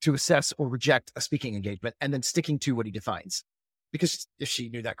to assess or reject a speaking engagement and then sticking to what he defines. Because if she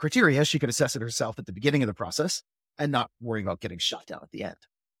knew that criteria, she could assess it herself at the beginning of the process and not worry about getting shot down at the end.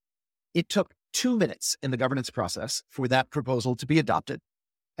 It took 2 minutes in the governance process for that proposal to be adopted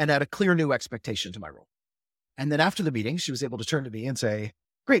and add a clear new expectation to my role. And then after the meeting, she was able to turn to me and say,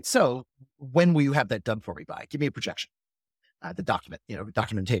 great, so when will you have that done for me by? Give me a projection. The document,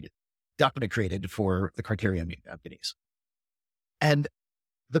 document created for the criteria I'm going to use. And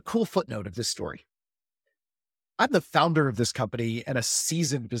the cool footnote of this story, I'm the founder of this company and a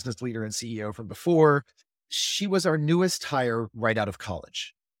seasoned business leader and CEO from before. She was our newest hire right out of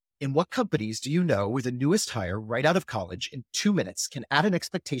college. In what companies do you know where the newest hire right out of college in 2 minutes can add an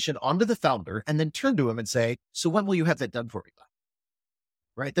expectation onto the founder and then turn to him and say, so when will you have that done for me by?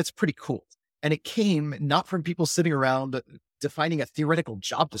 Right? That's pretty cool. And it came not from people sitting around defining a theoretical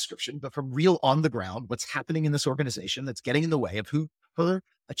job description, but from real on the ground, what's happening in this organization that's getting in the way of her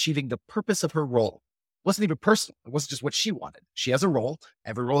achieving the purpose of her role. It wasn't even personal. It wasn't just what she wanted. She has a role.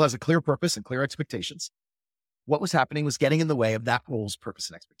 Every role has a clear purpose and clear expectations. What was happening was getting in the way of that role's purpose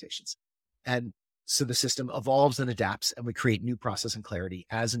and expectations. And so the system evolves and adapts and we create new process and clarity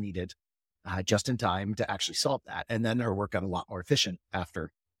as needed, just in time to actually solve that. And then her work got a lot more efficient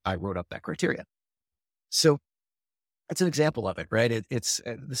after I wrote up that criteria. So it's an example of it, right?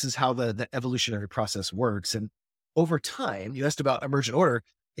 This is how the evolutionary process works. And over time, you asked about emergent order.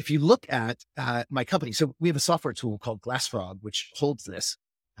 If you look at my company, so we have a software tool called Glassfrog, which holds this.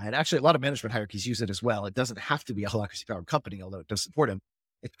 And actually, a lot of management hierarchies use it as well. It doesn't have to be a Holacracy powered company, although it does support them.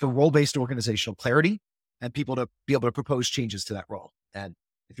 It's for role-based organizational clarity and people to be able to propose changes to that role. And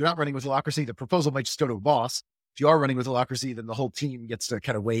if you're not running with Holacracy, the proposal might just go to a boss. If you are running with Holacracy, then the whole team gets to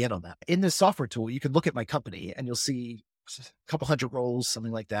kind of weigh in on that. In this software tool, you can look at my company and you'll see a couple hundred roles,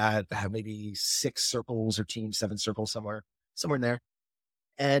 something like that. I have maybe 6 circles or teams, 7 circles somewhere in there.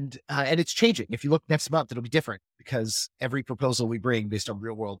 And it's changing. If you look next month, it'll be different because every proposal we bring based on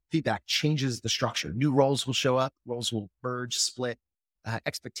real world feedback changes the structure. New roles will show up, roles will merge, split,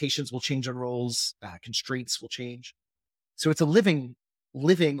 expectations will change on roles, constraints will change. So it's a living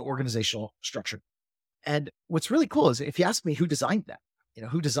organizational structure. And what's really cool is if you ask me who designed that,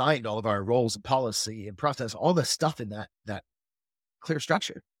 who designed all of our roles and policy and process, all the stuff in that clear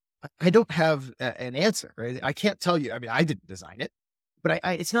structure, I don't have an answer, right? I can't tell you. I mean, I didn't design it. But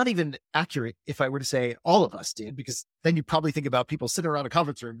it's not even accurate if I were to say all of us did, because then you probably think about people sitting around a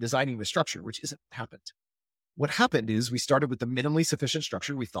conference room designing the structure, which isn't what happened. What happened is we started with the minimally sufficient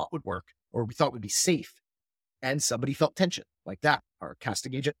structure we thought would work, or we thought would be safe. And somebody felt tension like that. Our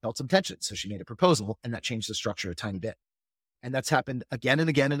casting agent felt some tension. So she made a proposal and that changed the structure a tiny bit. And that's happened again and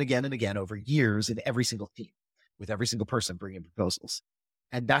again and again and again over years in every single team, with every single person bringing proposals.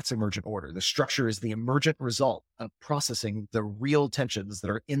 And that's emergent order. The structure is the emergent result of processing the real tensions that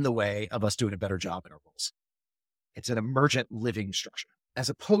are in the way of us doing a better job in our roles. It's an emergent living structure, as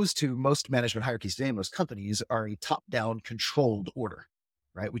opposed to most management hierarchies today. Most companies are a top-down controlled order,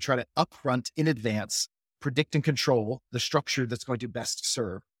 right? We try to upfront in advance, predict and control the structure that's going to best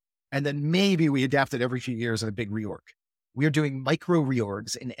serve. And then maybe we adapt it every few years in a big reorg. We are doing micro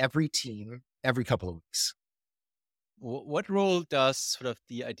reorgs in every team every couple of weeks. What role does sort of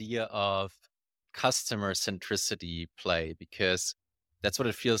the idea of customer centricity play? Because that's what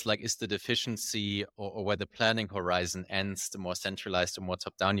it feels like is the deficiency, or where the planning horizon ends, the more centralized, the more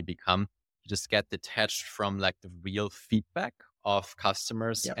top down you become. You just get detached from like the real feedback of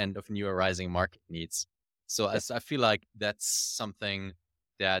customers and of new arising market needs. So as I feel like that's something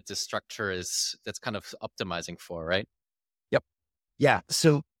that the structure that's kind of optimizing for, right? Yep. Yeah.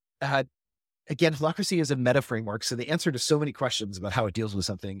 So, again, Holacracy is a meta framework. So the answer to so many questions about how it deals with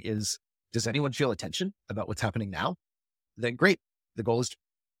something is, does anyone feel attention about what's happening now? Then great. The goal is to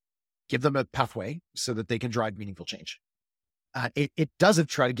give them a pathway so that they can drive meaningful change. It doesn't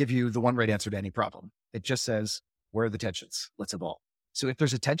try to give you the one right answer to any problem. It just says, where are the tensions? Let's evolve. So if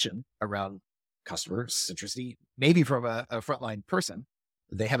there's a tension around customer centricity, maybe from a frontline person,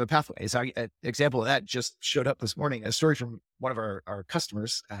 they have a pathway. So an example of that just showed up this morning, a story from one of our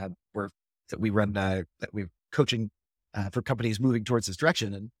customers that we run, that we're coaching for companies moving towards this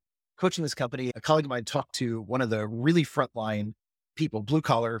direction. And coaching this company, a colleague of mine talked to one of the really frontline people, blue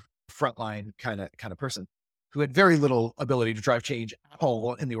collar, frontline kind of person who had very little ability to drive change at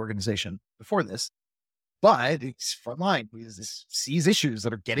all in the organization before this. But he's frontline. He sees issues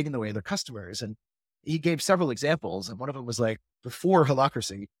that are getting in the way of their customers. And he gave several examples. And one of them was like, before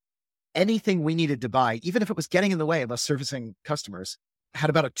Holacracy, anything we needed to buy, even if it was getting in the way of us servicing customers, had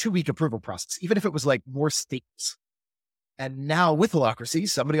about a 2-week approval process, even if it was like more staples. And now with Holacracy,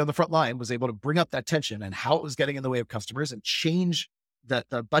 somebody on the front line was able to bring up that tension and how it was getting in the way of customers and change the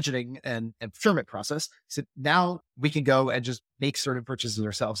budgeting and procurement process. So now we can go and just make certain purchases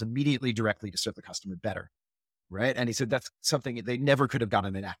ourselves immediately, directly to serve the customer better. Right. And he said that's something they never could have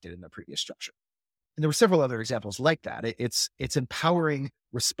gotten enacted in the previous structure. And there were several other examples like that. It's empowering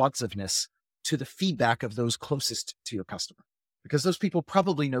responsiveness to the feedback of those closest to your customer, because those people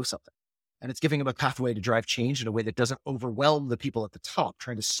probably know something, and it's giving them a pathway to drive change in a way that doesn't overwhelm the people at the top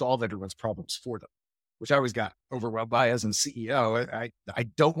trying to solve everyone's problems for them, which I always got overwhelmed by as a CEO. I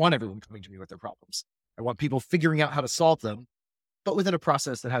don't want everyone coming to me with their problems. I want people figuring out how to solve them, but within a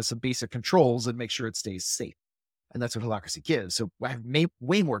process that has some basic controls and make sure it stays safe. And that's what Holacracy gives. So I have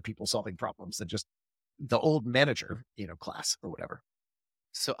way more people solving problems than just the old manager, class or whatever.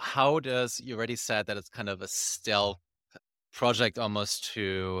 So how does, you already said that it's kind of a stealth project almost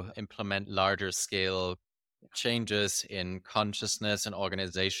to implement larger scale changes in consciousness and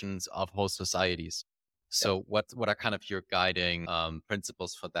organizations of whole societies. So what are kind of your guiding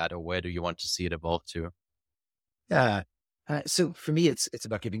principles for that, or where do you want to see it evolve to? Yeah. So for me, it's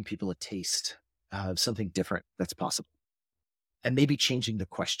about giving people a taste of something different that's possible, and maybe changing the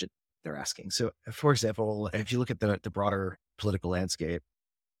question they're asking. So for example, if you look at the broader political landscape,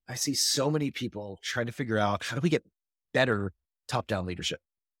 I see so many people trying to figure out, how do we get better top-down leadership,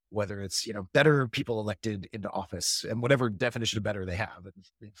 whether it's, better people elected into office and whatever definition of better they have.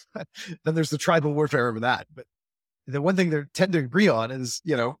 And then there's the tribal warfare over that. But the one thing they tend to agree on is,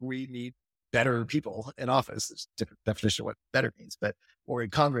 we need better people in office. There's a different definition of what better means, or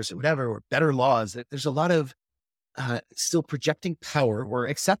in Congress or whatever, or better laws. There's a lot of still projecting power, or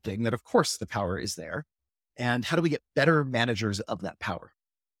accepting that, of course, the power is there, And how do we get better managers of that power?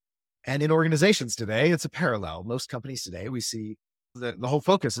 And in organizations today, it's a parallel. Most companies today, we see the whole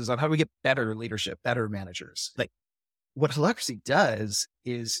focus is on how do we get better leadership, better managers. Like what Holacracy does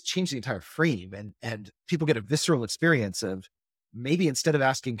is change the entire frame, and people get a visceral experience of maybe instead of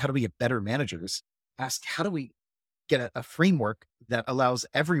asking, how do we get better managers, ask, how do we get a framework that allows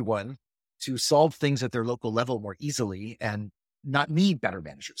everyone to solve things at their local level more easily and not need better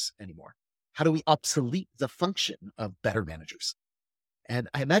managers anymore? How do we obsolete the function of better managers? And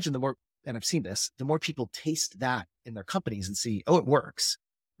I imagine the more, and I've seen this, the more people taste that in their companies and see, oh, it works,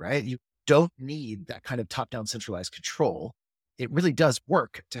 right? You don't need that kind of top-down centralized control. It really does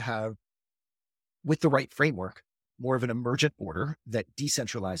work to have, with the right framework, more of an emergent order that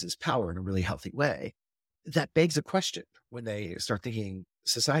decentralizes power in a really healthy way. That begs a question when they start thinking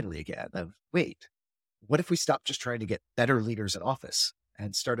societally again of, wait, what if we stopped just trying to get better leaders in office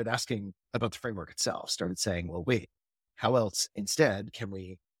and started asking about the framework itself, started saying, well, wait, how else instead can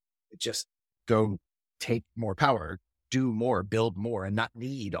we just go take more power, do more, build more, and not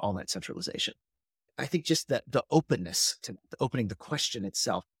need all that centralization? I think just that the openness to opening the question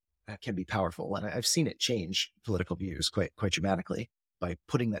itself can be powerful. And I've seen it change political views quite dramatically by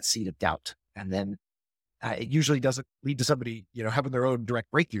putting that seed of doubt. And then it usually doesn't lead to somebody, having their own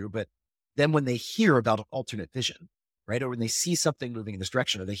direct breakthrough. But then when they hear about an alternate vision, right, or when they see something moving in this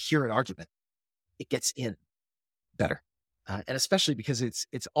direction, or they hear an argument, it gets in better. And especially because it's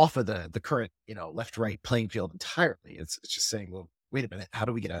off of the current, left-right playing field entirely. It's just saying, well, wait a minute, how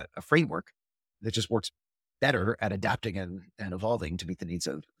do we get a framework that just works better at adapting and evolving to meet the needs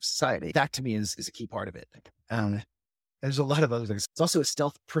of society? That to me is a key part of it. There's a lot of other things. It's also a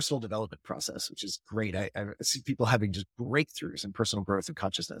stealth personal development process, which is great. I see people having just breakthroughs in personal growth and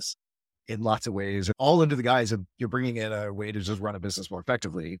consciousness in lots of ways, all under the guise of you're bringing in a way to just run a business more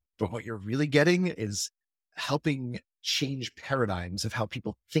effectively. But what you're really getting is helping change paradigms of how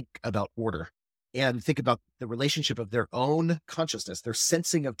people think about order and think about the relationship of their own consciousness, their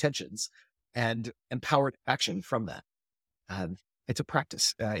sensing of tensions, and empowered action from that. It's a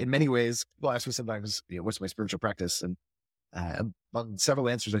practice. In many ways, people ask me sometimes, what's my spiritual practice? And among several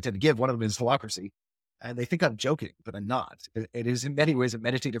answers I tend to give, one of them is Holacracy. And they think I'm joking, but I'm not. It is in many ways a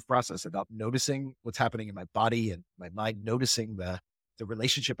meditative process about noticing what's happening in my body and my mind, noticing the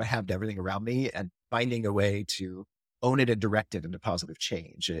relationship I have to everything around me and finding a way to own it and direct it into positive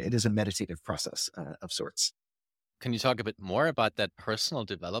change. It is a meditative process of sorts. Can you talk a bit more about that personal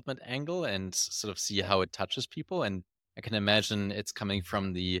development angle and sort of see how it touches people? And I can imagine it's coming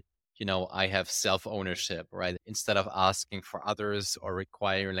from the, I have self-ownership, right? Instead of asking for others or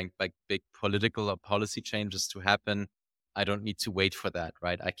requiring like big political or policy changes to happen, I don't need to wait for that,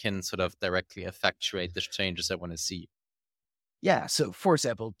 right? I can sort of directly effectuate the changes I want to see. Yeah. So for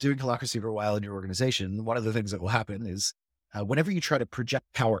example, doing Holacracy for a while in your organization, one of the things that will happen is whenever you try to project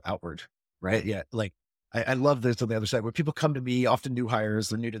power outward, right? Yeah. Like I love this on the other side where people come to me, often new hires,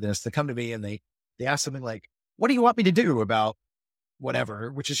 they're new to this. They come to me and they ask something like, what do you want me to do about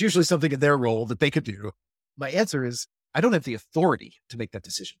whatever, which is usually something in their role that they could do. My answer is, I don't have the authority to make that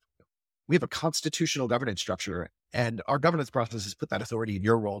decision. We have a constitutional governance structure and our governance process has put that authority in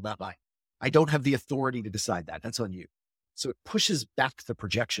your role, not mine. I don't have the authority to decide that. That's on you. So it pushes back the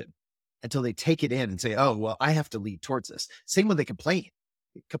projection until they take it in and say, oh, well, I have to lead towards this. Same when they complain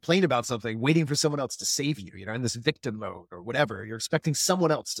about something, waiting for someone else to save you, in this victim mode or whatever. You're expecting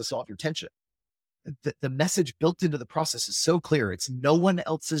someone else to solve your tension. The message built into the process is so clear. It's no one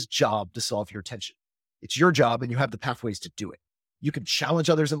else's job to solve your tension. It's your job and you have the pathways to do it. You can challenge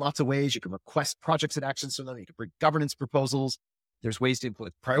others in lots of ways. You can request projects and actions from them. You can bring governance proposals. There's ways to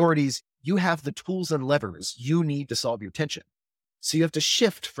influence priorities. You have the tools and levers you need to solve your tension. So you have to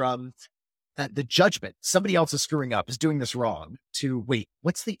shift from the judgment, somebody else is screwing up, is doing this wrong, to wait,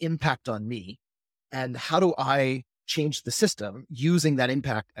 what's the impact on me? And how do I change the system using that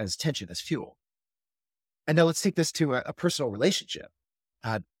impact as tension, as fuel? And now let's take this to a personal relationship,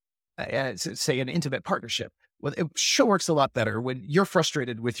 say an intimate partnership. Well, it sure works a lot better when you're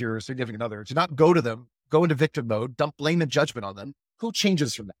frustrated with your significant other to not go to them, go into victim mode, dump blame and judgment on them. Who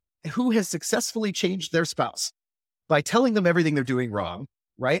changes from that? Who has successfully changed their spouse by telling them everything they're doing wrong,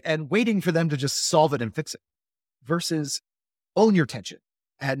 right? And waiting for them to just solve it and fix it, versus own your tension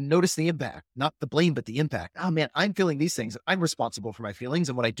and notice the impact, not the blame, but the impact. Oh man, I'm feeling these things. I'm responsible for my feelings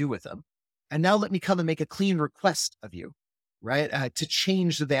and what I do with them. And now let me come and make a clean request of you, right? To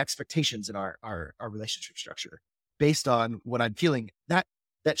change the expectations in our relationship structure based on what I'm feeling. That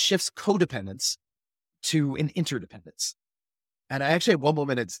shifts codependence to an interdependence. And I actually had one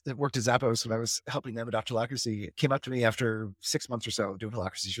woman that worked at Zappos when I was helping them adopt Holacracy. It came up to me after 6 months or so of doing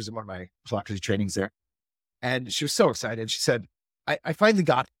Holacracy. She was in one of my Holacracy trainings there. And she was so excited. She said, I finally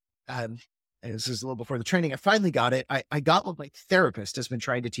got it. And this is a little before the training. I finally got it. I got what my therapist has been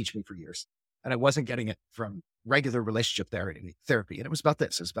trying to teach me for years. And I wasn't getting it from regular relationship therapy. And it was about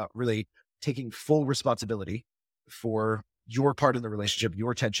this. It was about really taking full responsibility for your part in the relationship,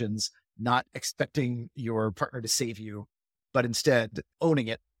 your tensions, not expecting your partner to save you, but instead owning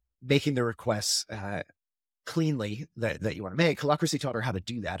it, making the requests cleanly that you want to make. Holacracy taught her how to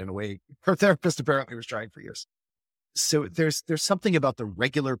do that in a way her therapist apparently was trying for years. So there's something about the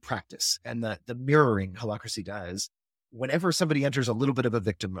regular practice and the mirroring Holacracy does. Whenever somebody enters a little bit of a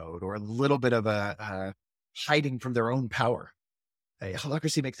victim mode or a little bit of a hiding from their own power,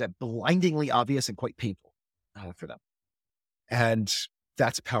 Holacracy makes that blindingly obvious and quite painful for them. And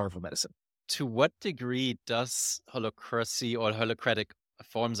that's a powerful medicine. To what degree does Holacracy or holacratic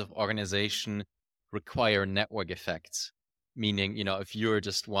forms of organization require network effects? Meaning, if you're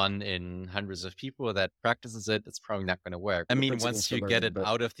just one in hundreds of people that practices it, it's probably not going to work. I mean, once you get it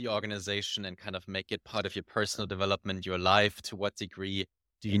out of the organization and kind of make it part of your personal development, your life, to what degree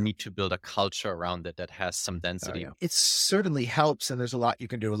do you need to build a culture around it that has some density? It certainly helps. And there's a lot you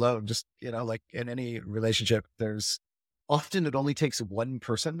can do alone. Just, like in any relationship, often it only takes one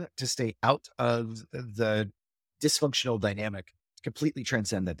person to stay out of the dysfunctional dynamic to completely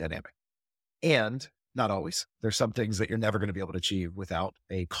transcend that dynamic. And not always. There's some things that you're never going to be able to achieve without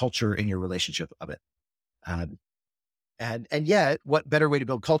a culture in your relationship of it. And yet, what better way to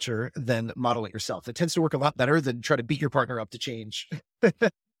build culture than model it yourself? It tends to work a lot better than try to beat your partner up to change,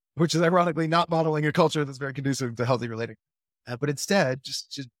 which is ironically not modeling a culture that's very conducive to healthy relating. But instead,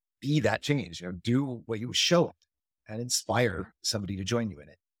 just be that change. Do what you show it and inspire somebody to join you in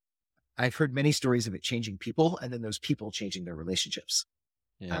it. I've heard many stories of it changing people, and then those people changing their relationships.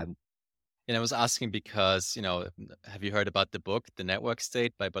 Yeah. And I was asking because, have you heard about the book, The Network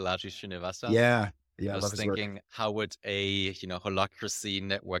State by Balaji Srinivasan? Yeah. I was thinking, how would a, holacracy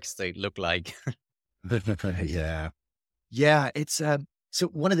network state look like? Yeah. It's, so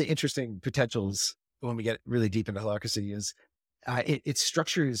one of the interesting potentials when we get really deep into holacracy is, it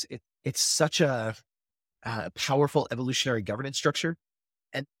structures, it's such a powerful evolutionary governance structure.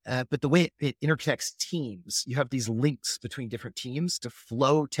 And, but the way it interconnects teams, you have these links between different teams to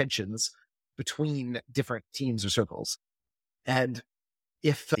flow tensions between different teams or circles. And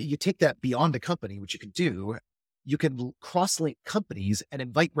if you take that beyond a company, which you can do, you can cross-link companies and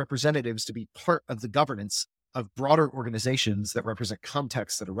invite representatives to be part of the governance of broader organizations that represent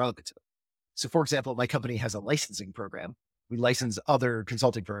contexts that are relevant to them. So for example, my company has a licensing program. We license other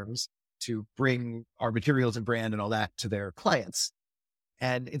consulting firms to bring our materials and brand and all that to their clients.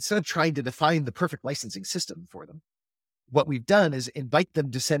 And instead of trying to define the perfect licensing system for them, what we've done is invite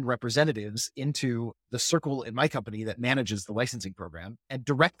them to send representatives into the circle in my company that manages the licensing program and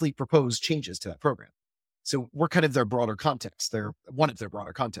directly propose changes to that program. So we're kind of their broader context. They're one of their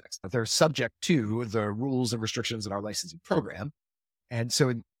broader contexts. They're subject to the rules and restrictions in our licensing program. And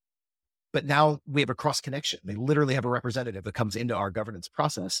so, but now we have a cross connection. They literally have a representative that comes into our governance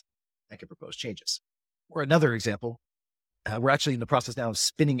process and can propose changes. Or another example, we're actually in the process now of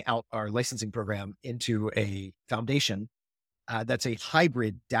spinning out our licensing program into a foundation that's a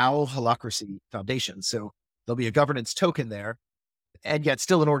hybrid DAO Holacracy foundation. So there'll be a governance token there, and yet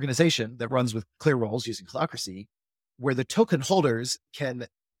still an organization that runs with clear roles using Holacracy, where the token holders can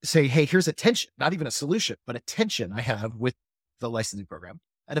say, hey, here's a tension, not even a solution, but a tension I have with the licensing program.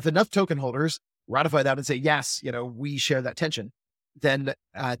 And if enough token holders ratify that and say, yes, we share that tension, then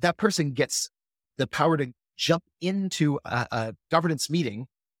that person gets the power to jump into a governance meeting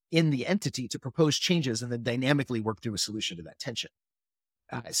in the entity to propose changes and then dynamically work through a solution to that tension.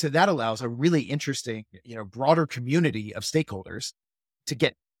 So that allows a really interesting, broader community of stakeholders to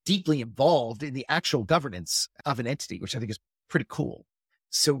get deeply involved in the actual governance of an entity, which I think is pretty cool.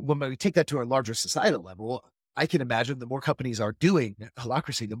 So when we take that to a larger societal level, I can imagine the more companies are doing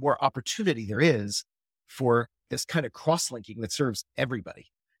holacracy, the more opportunity there is for this kind of cross-linking that serves everybody,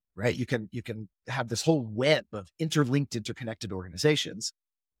 right? You can have this whole web of interlinked, interconnected organizations,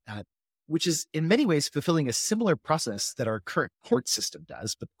 which is in many ways fulfilling a similar process that our current court system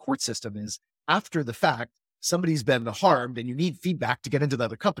does. But the court system is after the fact, somebody's been harmed and you need feedback to get into the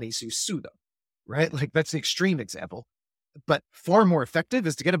other company, so you sue them, right? Like that's the extreme example. But far more effective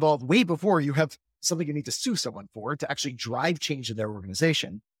is to get involved way before you have something you need to sue someone for to actually drive change in their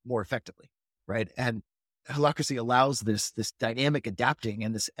organization more effectively, right? And holacracy allows this dynamic adapting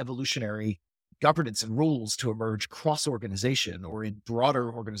and this evolutionary governance and rules to emerge cross-organization or in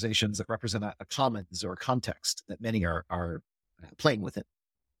broader organizations that represent a commons or a context that many are playing with it.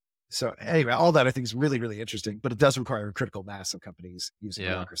 So anyway, all that I think is really, really interesting, but it does require a critical mass of companies using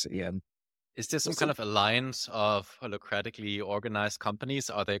holacracy. And Is there some We'll kind see. of alliance of holocratically organized companies?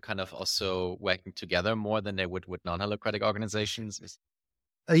 Are they kind of also working together more than they would with non-holocratic organizations?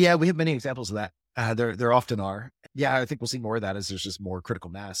 Yeah, we have many examples of that. There often are. Yeah, I think we'll see more of that as there's just more critical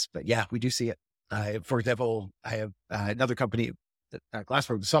mass. But yeah, we do see it. For example, I have another company,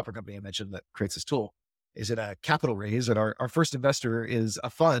 Glassberg, the software company I mentioned that creates this tool, is in a capital raise, and our first investor is a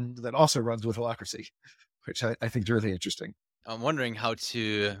fund that also runs with Holacracy, which I think is really interesting. I'm wondering how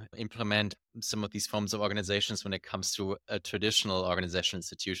to implement some of these forms of organizations when it comes to traditional organization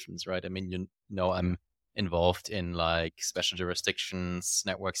institutions, right? I mean, you know, I'm involved in like special jurisdictions,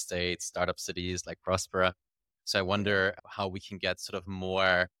 network states, startup cities like Prospera. So I wonder how we can get sort of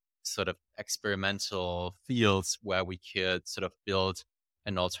more sort of experimental fields where we could sort of build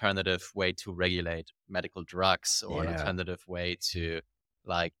an alternative way to regulate medical drugs or an Yeah, alternative way to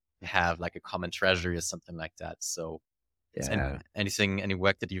like have like a common treasury or something like that. So yeah. any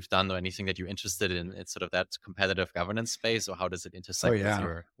work that you've done or anything that you're interested in, it's sort of that competitive governance space, or how does it Oh intersect with yeah.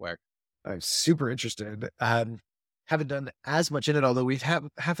 your work? I'm super interested. Haven't done as much in it, although we have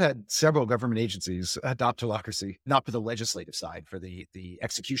had several government agencies adopt holacracy, not for the legislative side, for the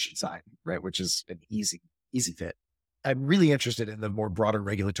execution side, right? Which is an easy fit. I'm really interested in the more broader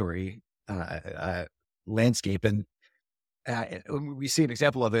regulatory landscape, and we see an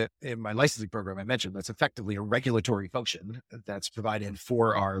example of it in my licensing program I mentioned. That's effectively a regulatory function that's provided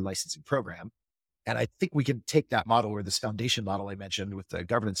for our licensing program. And I think we can take that model, or this foundation model I mentioned with the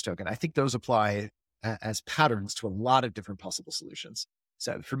governance token. I think those apply as patterns to a lot of different possible solutions.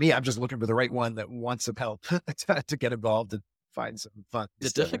 So for me, I'm just looking for the right one that wants some help to get involved and find some fun. The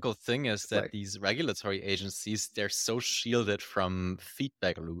difficult thing is that play. these regulatory agencies, they're so shielded from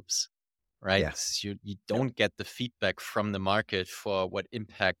feedback loops, right? Yeah. You don't get the feedback from the market for what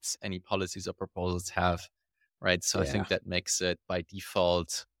impacts any policies or proposals have, right? So I Yeah. think that makes it by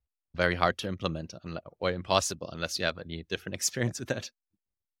default very hard to implement or impossible unless you have any different experience with that.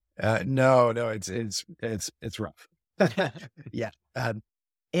 No, it's rough. Yeah.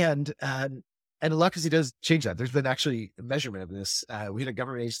 And holacracy does change that. There's been actually a measurement of this. We had a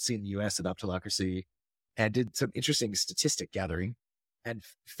government agency in the US adopt holacracy and did some interesting statistic gathering and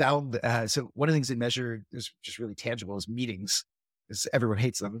found, so one of the things they measured is just really tangible is meetings, because everyone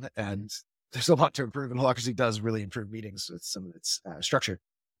hates them. And there's a lot to improve, and holacracy does really improve meetings with some of its structure.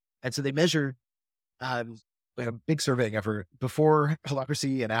 And so they measure a big surveying effort before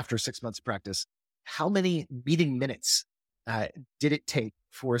holacracy and after 6 months of practice. How many meeting minutes did it take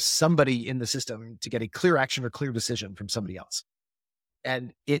for somebody in the system to get a clear action or clear decision from somebody else?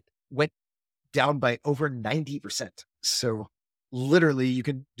 And it went down by over 90%. So literally you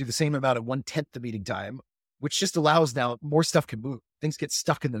can do the same amount of 1/10 the meeting time, which just allows now more stuff can move. Things get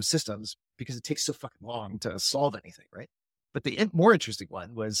stuck in those systems because it takes so fucking long to solve anything, right? But the more interesting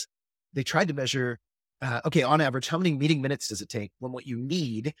one was they tried to measure, okay, on average, how many meeting minutes does it take when what you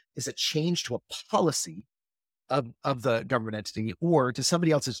need is a change to a policy of the government entity or to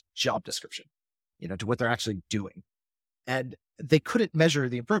somebody else's job description, to what they're actually doing. And they couldn't measure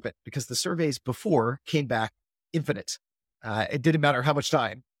the improvement because the surveys before came back infinite. It didn't matter how much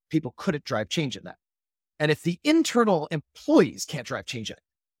time, people couldn't drive change in that. And if the internal employees can't drive change in it,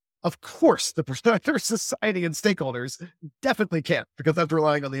 of course, the prospector society and stakeholders definitely can't, because that's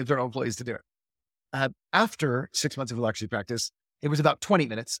relying on the internal employees to do it. After 6 months of holacracy practice, it was about 20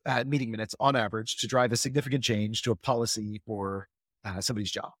 minutes, meeting minutes on average, to drive a significant change to a policy or somebody's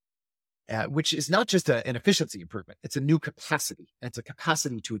job, which is not just an efficiency improvement. It's a new capacity. And it's a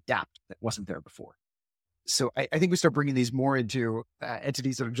capacity to adapt that wasn't there before. So I think we start bringing these more into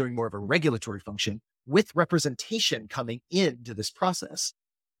entities that are doing more of a regulatory function with representation coming into this process.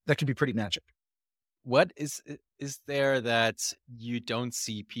 That can be pretty magic. What is there that you don't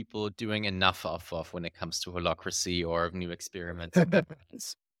see people doing enough of when it comes to holacracy or new experiments?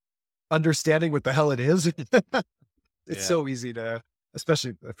 Understanding what the hell it is. It's Yeah. so easy to,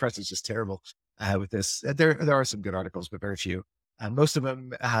 especially the press is just terrible with this. There are some good articles, but very few. Most of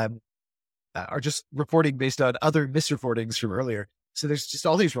them are just reporting based on other misreportings from earlier. So there's just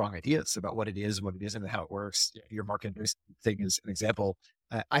all these wrong ideas about what it is, what it isn't, and how it works. Your market thing is an example.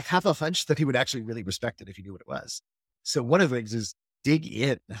 I have a hunch that he would actually really respect it if he knew what it was. So one of the things is dig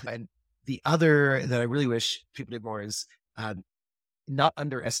in. And the other that I really wish people did more is not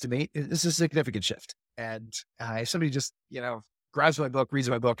underestimate. This is a significant shift. And if somebody just, grabs my book, reads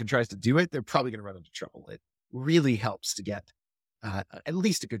my book, and tries to do it, they're probably going to run into trouble. It really helps to get at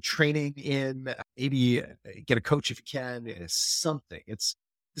least a good training in, maybe get a coach if you can, something.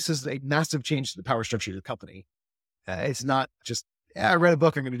 This is a massive change to the power structure of your company. It's not just, I read a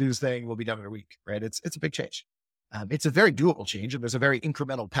book, I'm going to do this thing, we'll be done in a week, right? It's a big change. It's a very doable change, and there's a very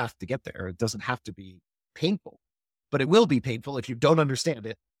incremental path to get there. It doesn't have to be painful, but it will be painful if you don't understand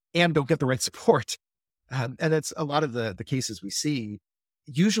it and don't get the right support. And that's a lot of the cases we see.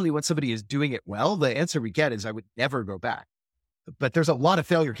 Usually when somebody is doing it well, the answer we get is, I would never go back. But there's a lot of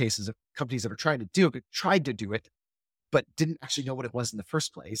failure cases of companies that are tried to do it, but didn't actually know what it was in the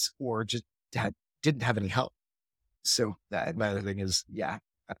first place, or just didn't have any help. So my other thing is,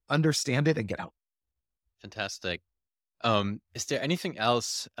 understand it and get help. Fantastic. Is there anything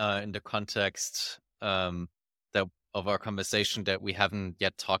else in the context of our conversation that we haven't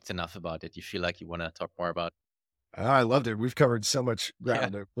yet talked enough about that you feel like you want to talk more about? I loved it. We've covered so much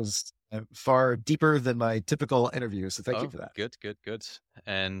ground. Yeah. It was far deeper than my typical interview. So thank you for that. Good.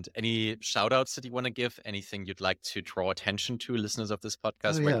 And any shout outs that you want to give? Anything you'd like to draw attention to listeners of this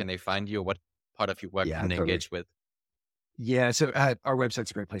podcast? Where can they find you? What part of your work can they engage with? Yeah, so our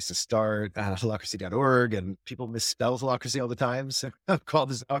website's a great place to start, holacracy.org, and people misspell holacracy all the time. So I'll call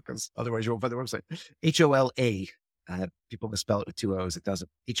this out, because otherwise you won't find the website. HOLA. People misspell it with 2 O's. It doesn't.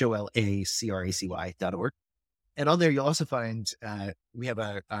 HOLACRACY.org. And on there, you'll also find we have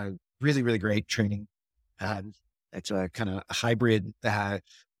a really, really great training. It's a kind of hybrid.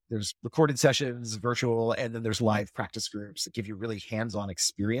 There's recorded sessions, virtual, and then there's live practice groups that give you really hands-on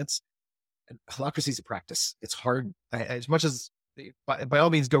experience. And Holacracy is a practice. It's hard. As much as, by all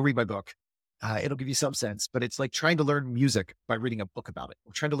means, go read my book. It'll give you some sense, but it's like trying to learn music by reading a book about it,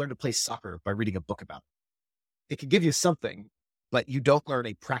 or trying to learn to play soccer by reading a book about it. It can give you something, but you don't learn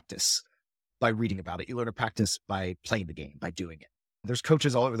a practice by reading about it. You learn a practice by playing the game, by doing it. There's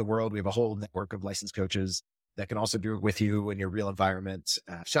coaches all over the world. We have a whole network of licensed coaches that can also do it with you in your real environment.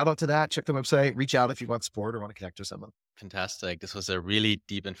 Shout out to that. Check the website. Reach out if you want support or want to connect with someone. Fantastic. This was a really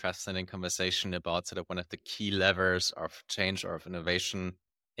deep and fascinating conversation about sort of one of the key levers of change or of innovation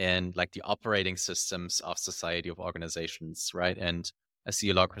in like the operating systems of society, of organizations, right? And I see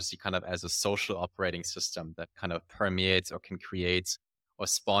Holacracy kind of as a social operating system that kind of permeates or can create or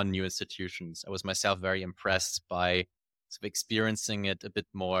spawn new institutions. I was myself very impressed by sort of experiencing it a bit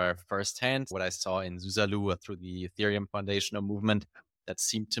more firsthand. What I saw in Susalu through the Ethereum foundational movement, that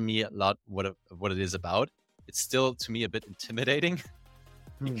seemed to me a lot what it is about. It's still to me a bit intimidating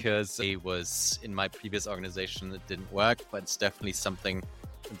because it was in my previous organization, it didn't work, but it's definitely something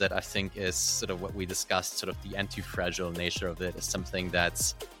that I think is sort of what we discussed, sort of the anti-fragile nature of it is something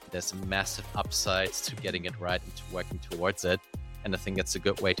there's a massive upside to getting it right and to working towards it. And I think that's a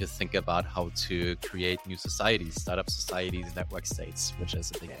good way to think about how to create new societies, startup societies, network states, which is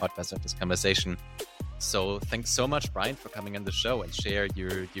a big podcast of this conversation. So thanks so much, Brian, for coming on the show and share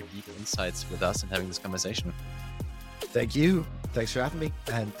your deep insights with us and having this conversation. Thank you. Thanks for having me.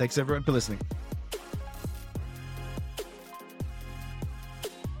 And thanks everyone for listening.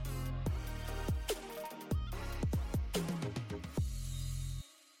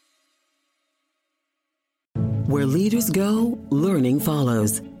 Where leaders go, learning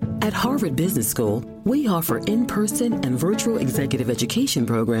follows. At Harvard Business School, we offer in-person and virtual executive education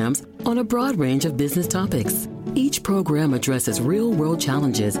programs on a broad range of business topics. Each program addresses real-world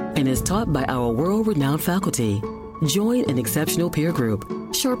challenges and is taught by our world-renowned faculty. Join an exceptional peer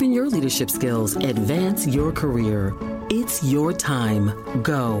group, sharpen your leadership skills, advance your career. It's your time.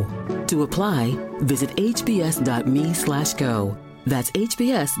 Go. To apply, visit hbs.me/go. That's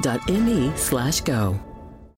hbs.me/go.